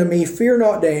said he unto me, fear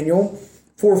not, Daniel,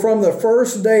 for from the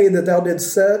first day that thou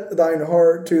didst set thy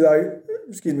heart to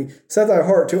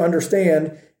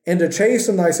understand and to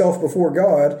chasten thyself before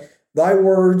God, thy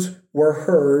words were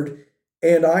heard,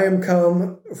 and I am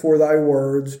come for thy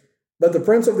words. But the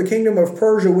prince of the kingdom of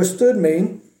Persia withstood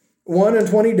me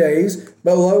 21 days.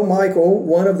 But lo, Michael,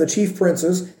 one of the chief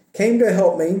princes, came to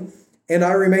help me, and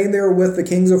I remained there with the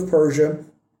kings of Persia.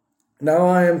 Now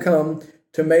I am come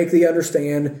to make thee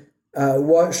understand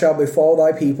what shall befall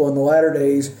thy people in the latter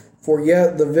days, for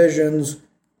yet the vision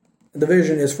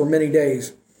is for many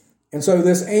days. And so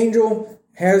this angel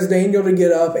has Daniel to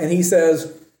get up, and he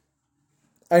says,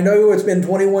 I know it's been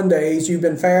 21 days. You've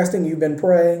been fasting. You've been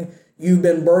praying. You've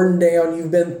been burdened down.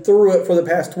 You've been through it for the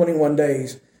past 21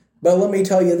 days. But let me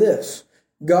tell you this.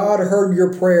 God heard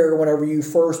your prayer whenever you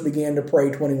first began to pray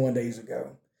 21 days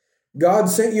ago. God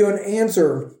sent you an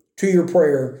answer to your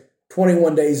prayer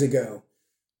 21 days ago.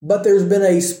 But there's been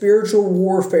a spiritual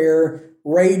warfare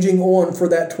raging on for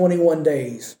that 21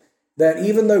 days. That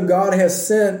even though God has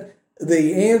sent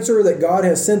the answer, that God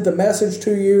has sent the message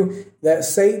to you, that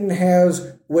Satan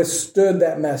has withstood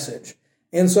that message.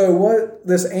 And so what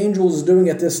this angel is doing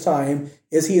at this time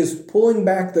is he is pulling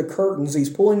back the curtains, he's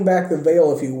pulling back the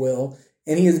veil, if you will,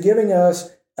 and he is giving us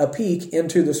a peek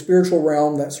into the spiritual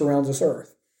realm that surrounds this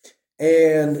earth.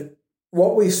 And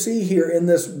what we see here in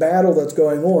this battle that's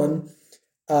going on,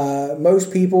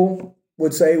 most people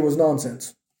would say was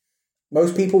nonsense.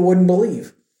 Most people wouldn't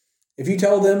believe. If you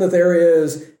tell them that there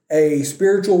is a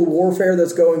spiritual warfare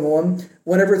that's going on,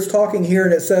 whenever it's talking here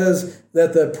and it says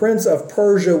that the prince of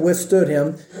Persia withstood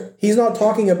him, he's not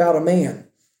talking about a man.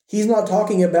 He's not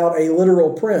talking about a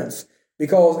literal prince.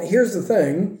 Because here's the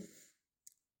thing.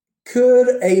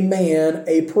 Could a man,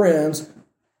 a prince,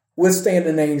 withstand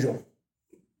an angel?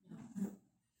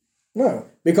 No.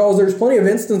 Because there's plenty of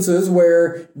instances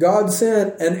where God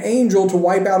sent an angel to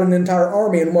wipe out an entire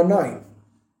army in one night.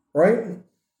 Right?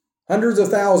 Hundreds of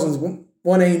thousands,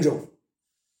 one angel.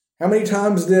 How many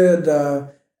times did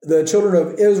the children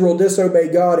of Israel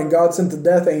disobey God and God sent the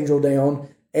death angel down,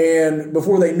 and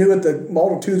before they knew it, the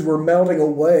multitudes were melting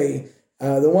away?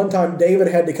 The one time David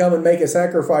had to come and make a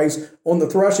sacrifice on the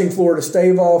threshing floor to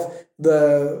stave off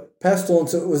the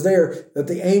pestilence that was there, that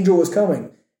the angel was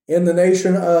coming. In the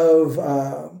nation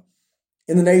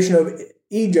of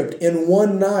Egypt, in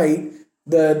one night,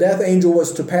 the death angel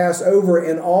was to pass over,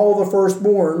 and all the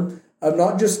firstborn of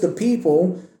not just the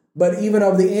people, but even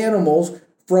of the animals,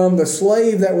 from the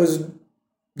slave that was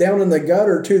down in the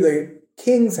gutter to the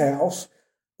king's house,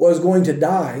 was going to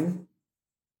die.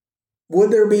 Would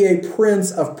there be a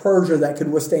prince of Persia that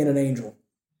could withstand an angel?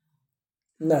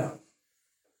 No.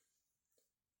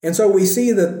 And so we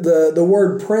see that the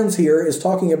word prince here is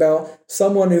talking about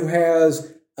someone who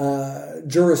has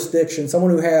jurisdiction,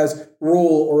 someone who has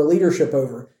rule or leadership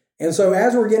over. And so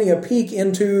as we're getting a peek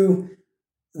into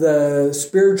the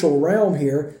spiritual realm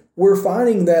here, we're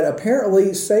finding that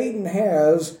apparently Satan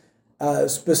has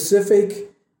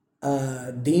specific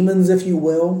demons, if you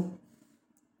will,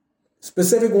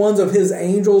 specific ones of his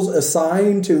angels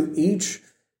assigned to each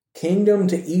kingdom,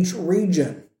 to each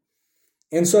region.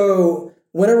 And so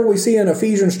whenever we see in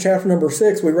Ephesians chapter number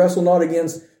 6, we wrestle not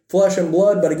against flesh and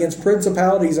blood, but against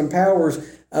principalities and powers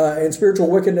and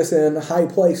spiritual wickedness in high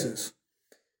places.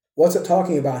 What's it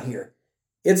talking about here?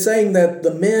 It's saying that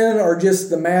the men are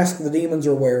just the mask the demons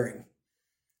are wearing.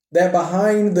 That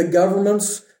behind the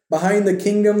governments, behind the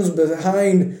kingdoms,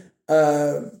 behind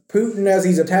Putin as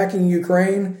he's attacking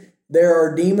Ukraine, there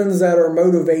are demons that are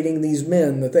motivating these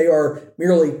men, that they are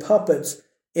merely puppets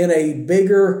in a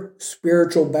bigger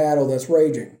spiritual battle that's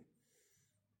raging.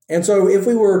 And so if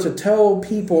we were to tell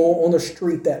people on the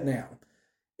street that now,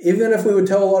 even if we would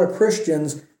tell a lot of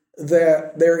Christians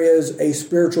that there is a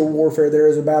spiritual warfare, there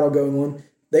is a battle going on,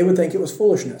 they would think it was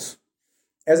foolishness.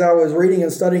 as I was reading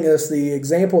and studying this, the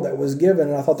example that was given,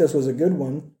 and I thought this was a good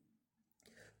one,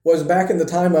 was back in the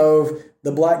time of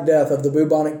the Black Death, of the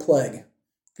bubonic plague.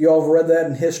 If you all have read that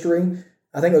in history,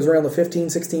 I think it was around the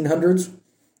 1600s.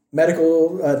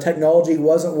 Medical technology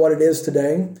wasn't what it is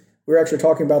today. We were actually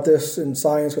talking about this in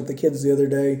science with the kids the other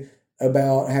day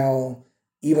about how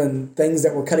even things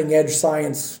that were cutting edge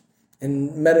science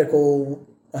and medical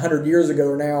 100 years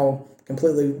ago are now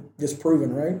completely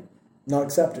disproven, right? Not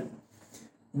accepted.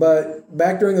 But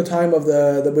back during the time of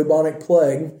the bubonic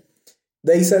plague,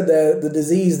 they said that the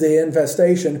disease, the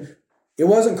infestation, it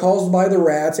wasn't caused by the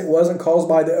rats, it wasn't caused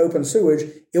by the open sewage,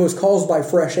 it was caused by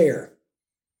fresh air.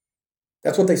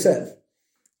 That's what they said.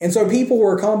 And so people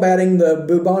were combating the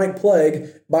bubonic plague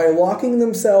by locking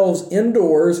themselves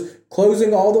indoors,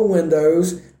 closing all the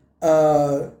windows,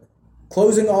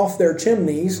 closing off their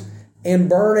chimneys, and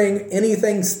burning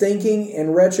anything stinking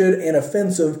and wretched and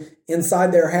offensive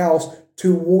inside their house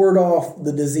to ward off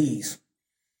the disease.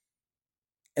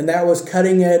 And that was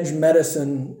cutting-edge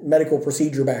medical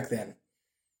procedure back then.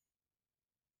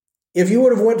 If you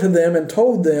would have went to them and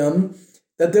told them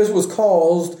that this was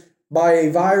caused by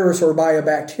a virus or by a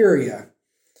bacteria,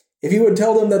 if you would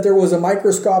tell them that there was a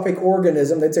microscopic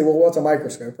organism, they'd say, well, what's a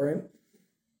microscope, right?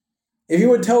 If you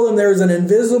would tell them there's an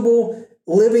invisible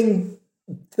living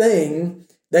thing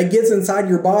that gets inside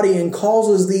your body and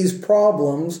causes these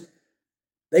problems,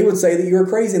 they would say that you're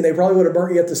crazy, and they probably would have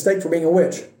burnt you at the stake for being a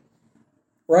witch.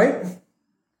 Right?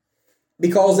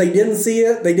 Because they didn't see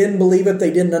it, they didn't believe it,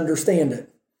 they didn't understand it.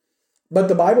 But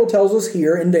the Bible tells us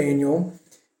here in Daniel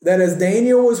that as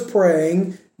Daniel was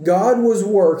praying, God was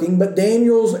working, but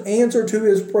Daniel's answer to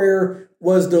his prayer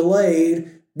was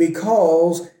delayed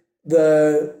because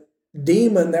the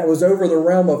demon that was over the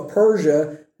realm of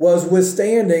Persia was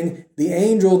withstanding the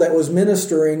angel that was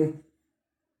ministering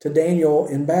to Daniel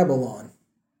in Babylon.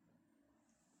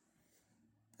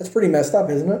 That's pretty messed up,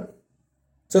 isn't it?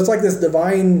 So it's like this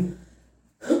divine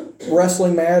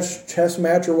wrestling match, chess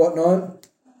match or whatnot.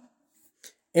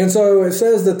 And so it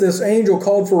says that this angel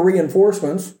called for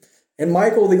reinforcements, and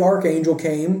Michael the archangel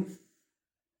came,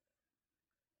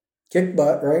 kicked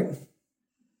butt, right?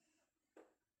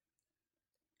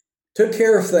 Took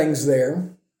care of things there.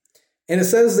 And it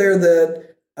says there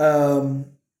that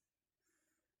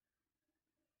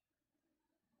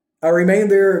I remained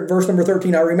there, verse number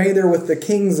 13, I remained there with the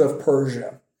kings of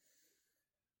Persia.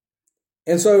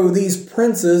 And so these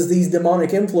princes, these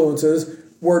demonic influences,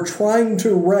 were trying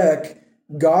to wreck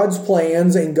God's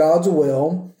plans and God's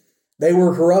will. They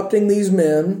were corrupting these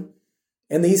men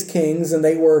and these kings, and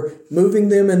they were moving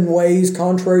them in ways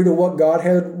contrary to what God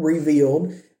had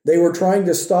revealed. They were trying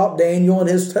to stop Daniel and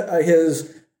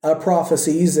his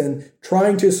prophecies and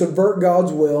trying to subvert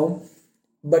God's will.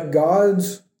 But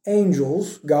God's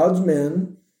angels, God's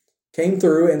men, came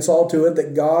through and saw to it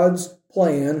that God's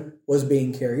plan was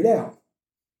being carried out.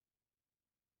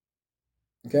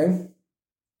 Okay? Does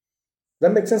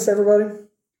that make sense to everybody?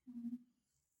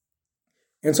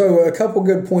 And so a couple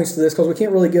good points to this, because we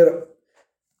can't really get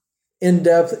in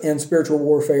depth in spiritual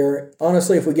warfare.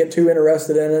 Honestly, if we get too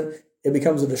interested in it, it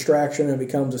becomes a distraction and it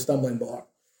becomes a stumbling block.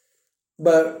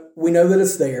 But we know that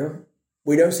it's there.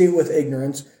 We don't see it with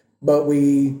ignorance, but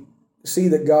we see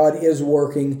that God is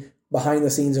working behind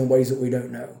the scenes in ways that we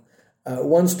don't know.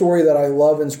 One story that I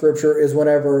love in Scripture is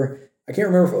whenever, I can't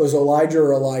remember if it was Elijah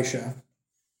or Elisha.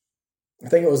 I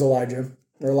think it was Elijah,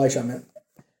 or Elisha I meant,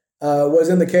 was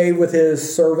in the cave with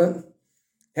his servant.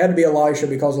 It had to be Elisha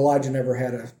because Elijah never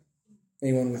had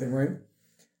anyone with him, right?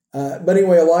 But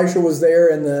anyway, Elisha was there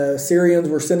and the Syrians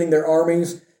were sending their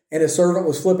armies and his servant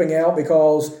was flipping out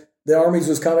because the armies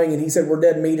was coming and he said, we're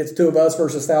dead meat, it's two of us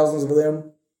versus thousands of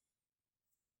them.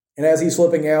 And as he's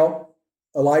flipping out,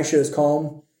 Elisha is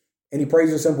calm and he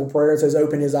prays a simple prayer and says,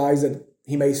 open his eyes that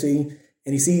he may see.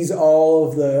 And he sees all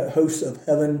of the hosts of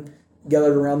heaven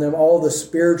gathered around them, all the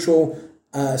spiritual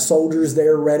soldiers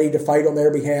there ready to fight on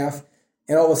their behalf.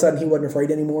 And all of a sudden he wasn't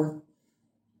afraid anymore.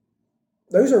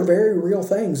 Those are very real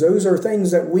things. Those are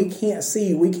things that we can't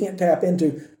see, we can't tap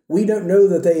into. We don't know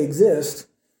that they exist.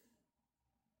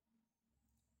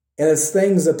 And it's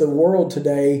things that the world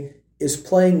today is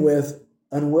playing with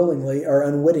unwillingly, or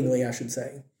unwittingly, I should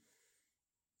say.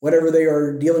 Whenever they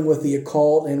are dealing with the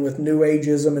occult and with New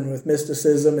Ageism and with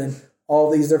mysticism and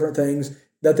all these different things,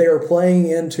 that they are playing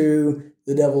into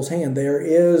the devil's hand. There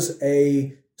is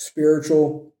a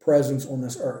spiritual presence on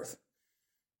this earth.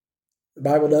 The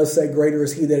Bible does say, greater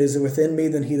is he that is within me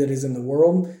than he that is in the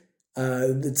world.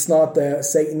 It's not that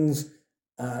Satan's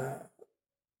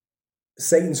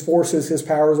forces, his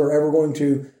powers are ever going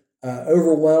to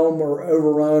overwhelm or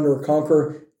overrun or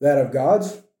conquer that of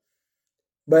God's.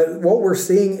 But what we're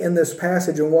seeing in this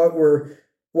passage and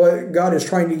what God is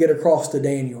trying to get across to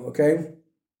Daniel, okay?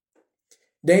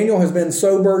 Daniel has been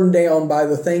so burdened down by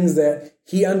the things that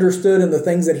he understood and the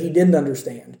things that he didn't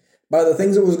understand, by the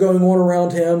things that was going on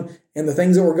around him and the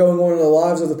things that were going on in the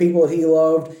lives of the people that he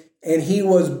loved. And he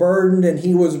was burdened and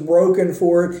he was broken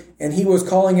for it, and he was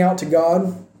calling out to God.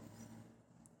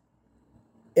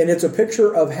 And it's a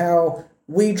picture of how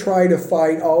we try to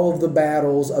fight all of the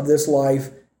battles of this life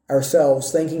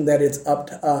ourselves, thinking that it's up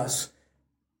to us.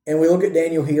 And we look at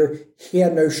Daniel here, he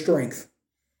had no strength.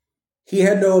 He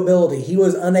had no ability. He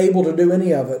was unable to do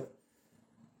any of it.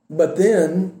 But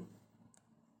then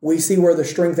we see where the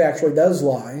strength actually does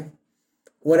lie.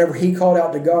 Whenever he called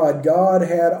out to God, God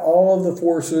had all of the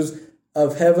forces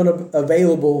of heaven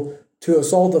available to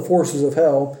assault the forces of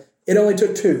hell. It only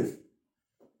took two.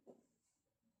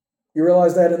 You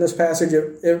realize that in this passage,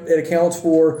 it accounts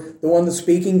for the one that's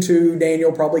speaking to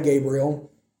Daniel, probably Gabriel,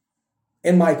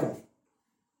 and Michael.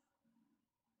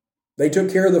 They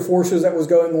took care of the forces that was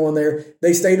going on there.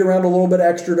 They stayed around a little bit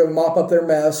extra to mop up their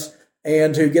mess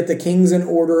and to get the kings in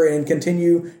order and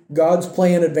continue God's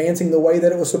plan advancing the way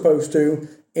that it was supposed to.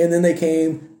 And then they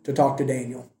came to talk to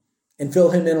Daniel and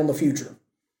fill him in on the future.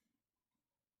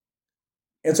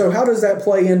 And so how does that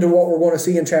play into what we're going to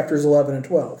see in chapters 11 and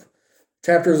 12?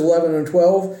 Chapters 11 and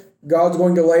 12, God's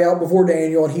going to lay out before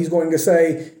Daniel, and he's going to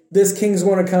say, this king's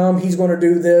going to come, he's going to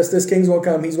do this. This king's going to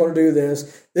come, he's going to do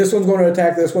this. This one's going to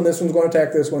attack this one, this one's going to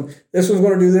attack this one. This one's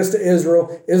going to do this to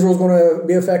Israel. Israel's going to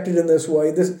be affected in this way.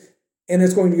 And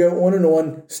it's going to go on and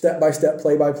on, step by step,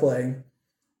 play by play.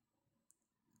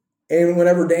 And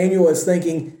whenever Daniel is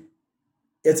thinking,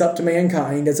 it's up to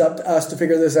mankind, it's up to us to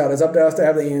figure this out, it's up to us to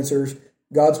have the answers,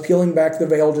 God's peeling back the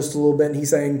veil just a little bit, and he's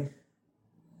saying,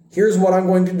 here's what I'm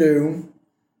going to do,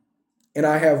 and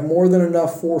I have more than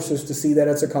enough forces to see that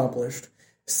it's accomplished.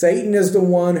 Satan is the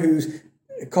one who's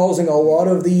causing a lot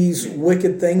of these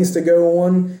wicked things to go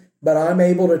on, but I'm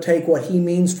able to take what he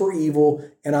means for evil,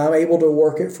 and I'm able to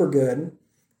work it for good,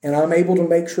 and I'm able to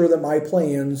make sure that my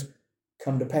plans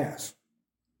come to pass.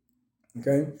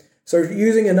 Okay? So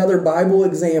using another Bible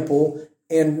example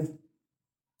and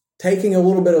taking a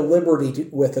little bit of liberty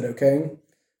with it, okay?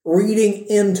 Reading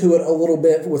into it a little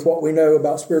bit with what we know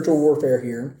about spiritual warfare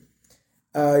here.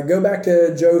 Go back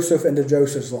to Joseph and to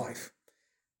Joseph's life.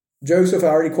 Joseph, I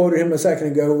already quoted him a second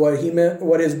ago,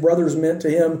 what his brothers meant to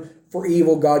him for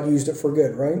evil, God used it for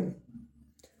good, right?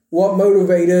 What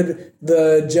motivated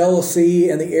the jealousy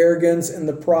and the arrogance and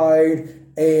the pride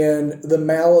and the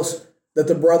malice that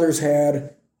the brothers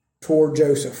had toward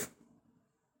Joseph?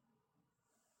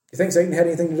 You think Satan had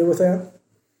anything to do with that?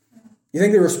 You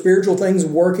think there were spiritual things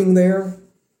working there?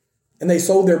 And they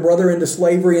sold their brother into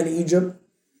slavery in Egypt?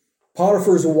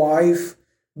 Potiphar's wife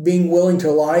being willing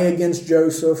to lie against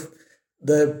Joseph,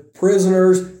 the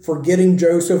prisoners forgetting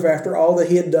Joseph after all that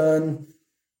he had done.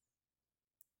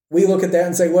 We look at that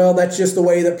and say, well, that's just the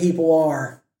way that people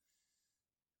are.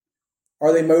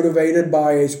 Are they motivated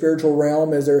by a spiritual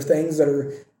realm? Is there things that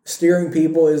are steering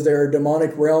people? Is there a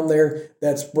demonic realm there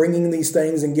that's bringing these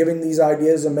things and giving these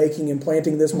ideas and making and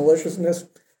planting this maliciousness?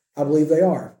 I believe they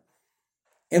are.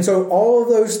 And so all of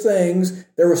those things,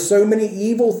 there were so many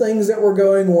evil things that were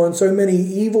going on, so many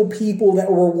evil people that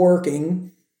were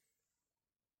working,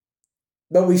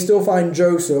 but we still find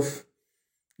Joseph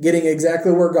getting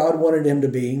exactly where God wanted him to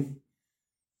be,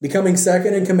 becoming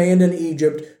second in command in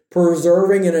Egypt,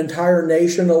 preserving an entire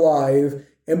nation alive,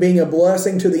 and being a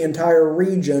blessing to the entire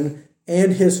region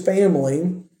and his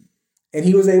family. And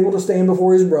he was able to stand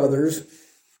before his brothers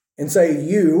and say,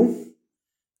 you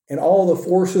and all the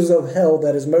forces of hell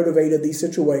that has motivated these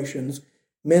situations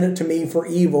meant it to me for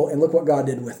evil, and look what God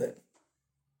did with it.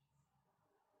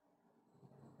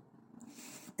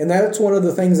 And that's one of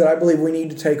the things that I believe we need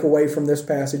to take away from this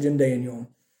passage in Daniel.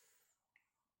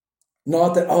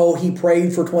 Not that, oh, he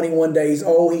prayed for 21 days,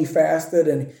 oh, he fasted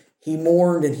and he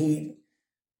mourned and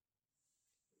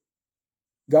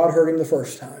God heard him the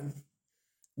first time.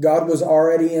 God was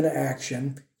already in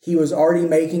action. He was already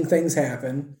making things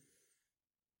happen.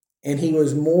 And he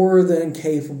was more than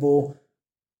capable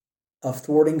of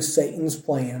thwarting Satan's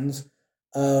plans,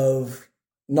 of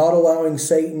not allowing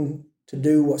Satan to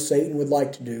do what Satan would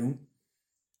like to do,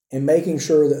 and making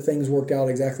sure that things worked out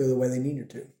exactly the way they needed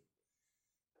to.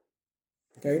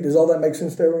 Okay, does all that make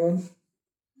sense to everyone?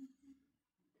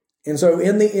 And so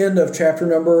in the end of chapter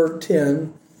number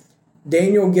 10,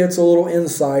 Daniel gets a little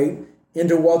insight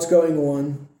into what's going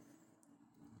on,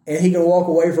 and he can walk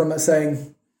away from it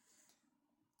saying,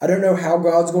 I don't know how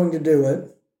God's going to do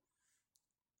it,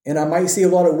 and I might see a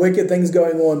lot of wicked things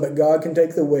going on, but God can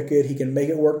take the wicked, he can make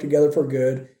it work together for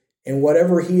good, And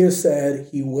whatever he has said,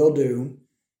 he will do.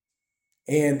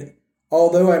 And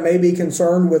although I may be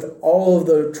concerned with all of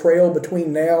the trail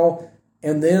between now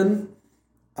and then,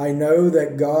 I know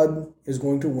that God is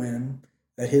going to win,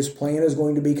 that his plan is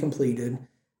going to be completed,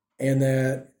 and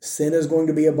that sin is going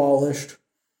to be abolished,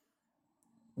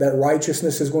 that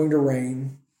righteousness is going to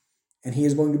reign, and he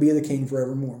is going to be the king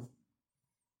forevermore.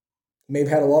 He may have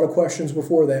had a lot of questions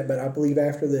before that, but I believe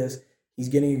after this, he's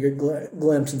getting a good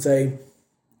glimpse and say,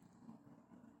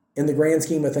 in the grand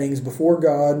scheme of things, before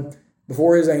God,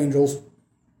 before his angels,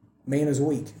 man is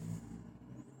weak.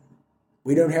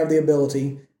 We don't have the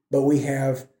ability, but we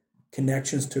have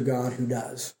connections to God who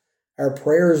does. Our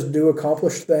prayers do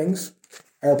accomplish things.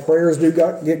 Our prayers do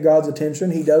get God's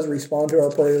attention. He does respond to our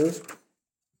prayers.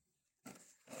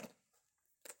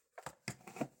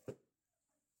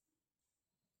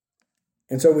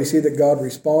 And so we see that God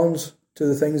responds to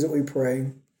the things that we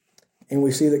pray. And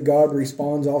we see that God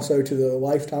responds also to the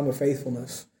lifetime of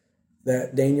faithfulness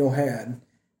that Daniel had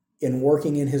in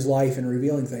working in his life and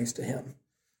revealing things to him.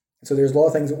 And so there's a lot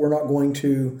of things that we're not going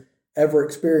to ever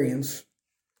experience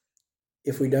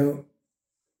if we don't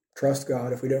trust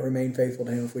God, if we don't remain faithful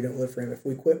to him, if we don't live for him. If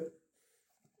we quit,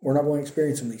 we're not going to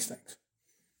experience some of these things.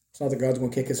 It's not that God's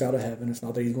going to kick us out of heaven. It's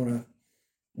not that he's going to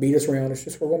beat us around. It's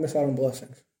just we're going to miss out on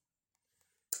blessings.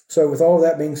 So with all of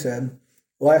that being said,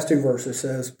 the last two verses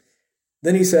says,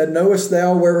 Then he said, Knowest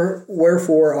thou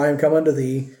wherefore I am come unto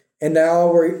thee? And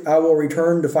now I will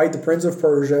return to fight the prince of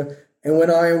Persia. And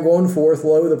when I am gone forth,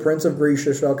 lo, the prince of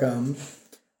Grecia shall come.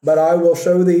 But I will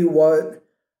show thee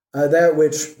that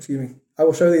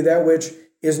which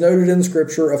is noted in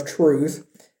Scripture of truth.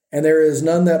 And there is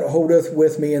none that holdeth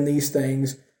with me in these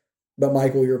things, but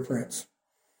Michael your prince.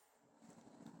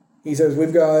 He says,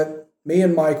 we've got me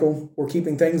and Michael. We're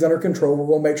keeping things under control. We're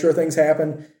going to make sure things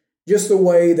happen just the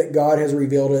way that God has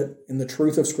revealed it in the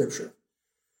truth of Scripture.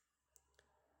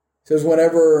 He says,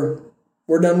 whenever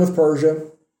we're done with Persia,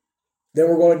 then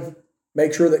we're going to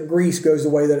make sure that Greece goes the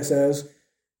way that it says.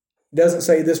 It doesn't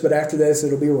say this, but after this,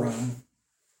 it'll be Rome.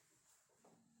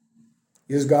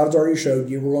 He says, God's already showed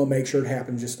you. We're going to make sure it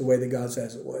happens just the way that God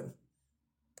says it would.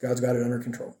 God's got it under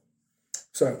control.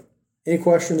 So, any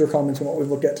questions or comments on what we've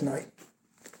looked at tonight?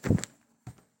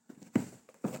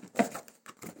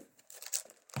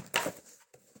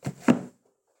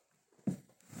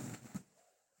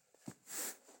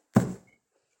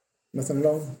 Nothing at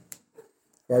all?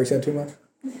 I've already said too much?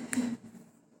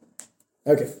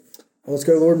 Okay. Well, let's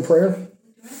go to the Lord in prayer. Do you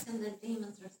reckon the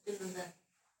demons are still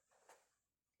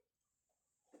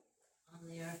on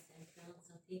the earth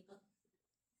influencing people?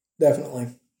 Definitely.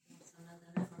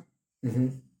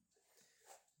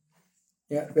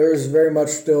 Yeah, there's very much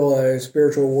still a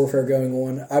spiritual warfare going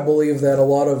on. I believe that a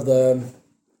lot of the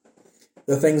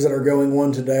things that are going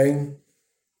on today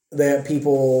that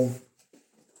people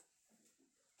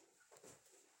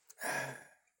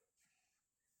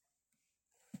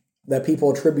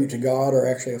attribute to God are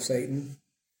actually of Satan.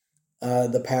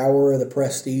 The power, the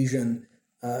prestige, and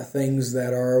things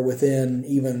that are within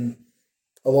even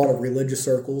a lot of religious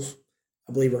circles,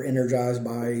 I believe, are energized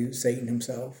by Satan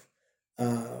himself.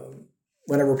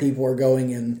 Whenever people are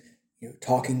going and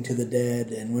talking to the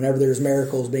dead, and whenever there's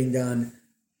miracles being done,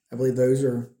 I believe those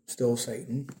are still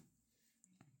Satan.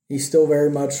 He's still very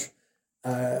much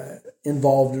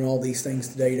involved in all these things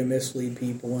today to mislead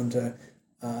people and to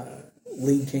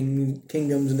lead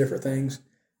kingdoms and different things.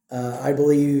 I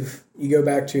believe you go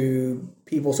back to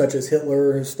people such as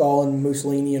Hitler, Stalin,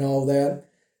 Mussolini, and all of that.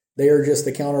 They are just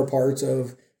the counterparts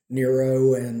of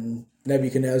Nero and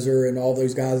Nebuchadnezzar and all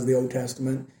those guys of the Old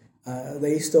Testament.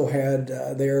 They still had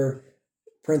their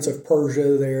Prince of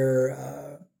Persia,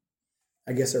 their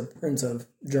Prince of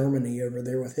Germany over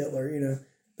there with Hitler,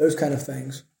 those kind of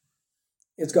things.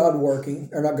 It's God working,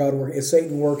 or not God working, it's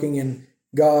Satan working, and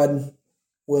God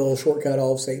will shortcut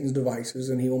all of Satan's devices,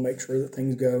 and he will make sure that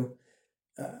things go.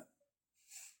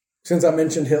 Since I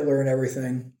mentioned Hitler and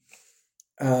everything,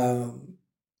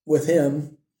 with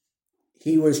him,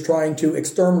 he was trying to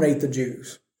exterminate the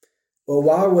Jews. Well,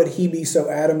 why would he be so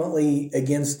adamantly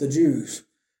against the Jews?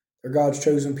 They're God's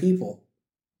chosen people.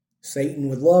 Satan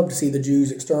would love to see the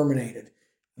Jews exterminated.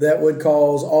 That would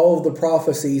cause all of the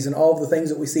prophecies and all of the things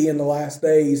that we see in the last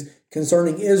days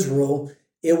concerning Israel,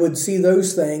 it would see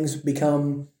those things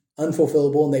become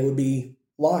unfulfillable and they would be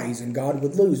lies and God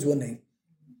would lose, wouldn't he?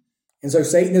 And so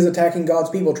Satan is attacking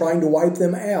God's people, trying to wipe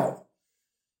them out.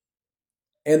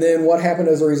 And then what happened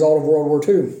as a result of World War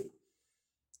II?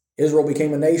 Israel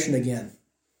became a nation again.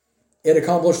 It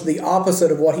accomplished the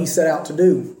opposite of what he set out to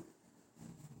do.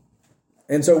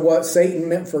 And so what Satan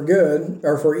meant for good,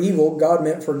 or for evil, God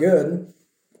meant for good.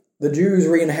 the Jews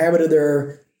re-inhabited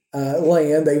their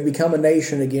land. They've become a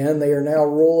nation again. They are now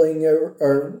ruling,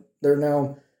 or they're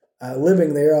now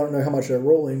living there. I don't know how much they're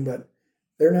ruling, but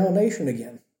they're now a nation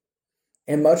again.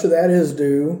 And much of that is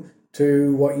due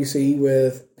to what you see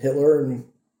with Hitler and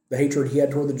the hatred he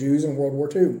had toward the Jews in World War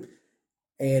II.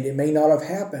 And it may not have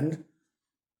happened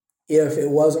if it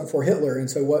wasn't for Hitler. And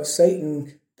so what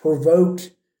Satan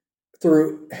provoked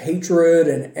through hatred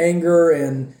and anger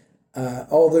and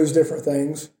all those different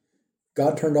things,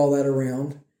 God turned all that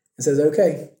around and says,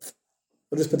 okay,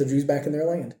 we'll just put the Jews back in their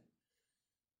land.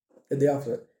 Did the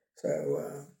opposite.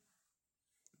 So,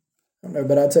 I don't know,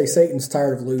 but I'd say Satan's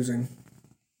tired of losing.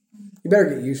 You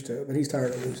better get used to it, but he's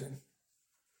tired of losing.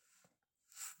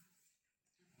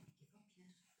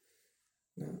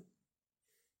 No.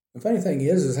 The funny thing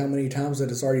is how many times that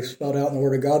it's already spelled out in the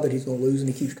Word of God that he's going to lose,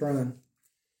 and he keeps trying.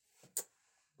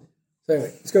 So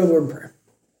anyway, let's go to the Lord in prayer.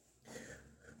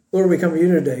 Lord, we come to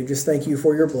you today. Just thank you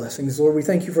for your blessings. Lord, we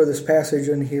thank you for this passage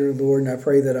in here, Lord, and I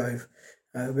pray that I've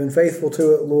been faithful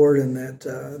to it, Lord, and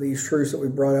that these truths that we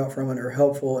brought out from it are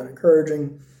helpful and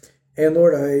encouraging. And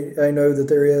Lord, I know that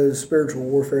there is spiritual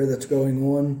warfare that's going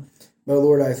on. But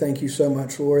Lord, I thank you so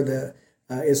much, Lord, that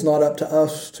it's not up to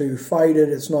us to fight it.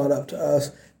 It's not up to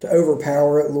us to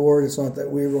overpower it, Lord. It's not that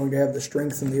we're going to have the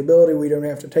strength and the ability. We don't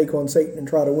have to take on Satan and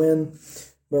try to win.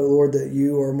 But Lord, that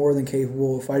you are more than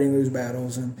capable of fighting those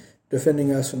battles and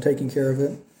defending us and taking care of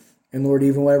it. And Lord,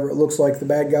 even whenever it looks like the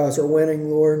bad guys are winning,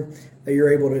 Lord, that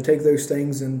you're able to take those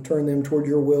things and turn them toward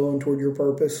your will and toward your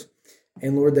purpose.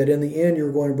 And Lord, that in the end,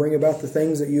 you're going to bring about the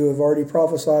things that you have already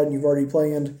prophesied and you've already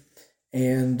planned.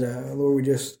 And Lord, we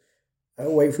just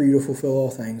wait for you to fulfill all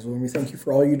things. Lord, we thank you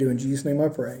for all you do. In Jesus' name I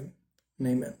pray. And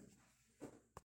amen.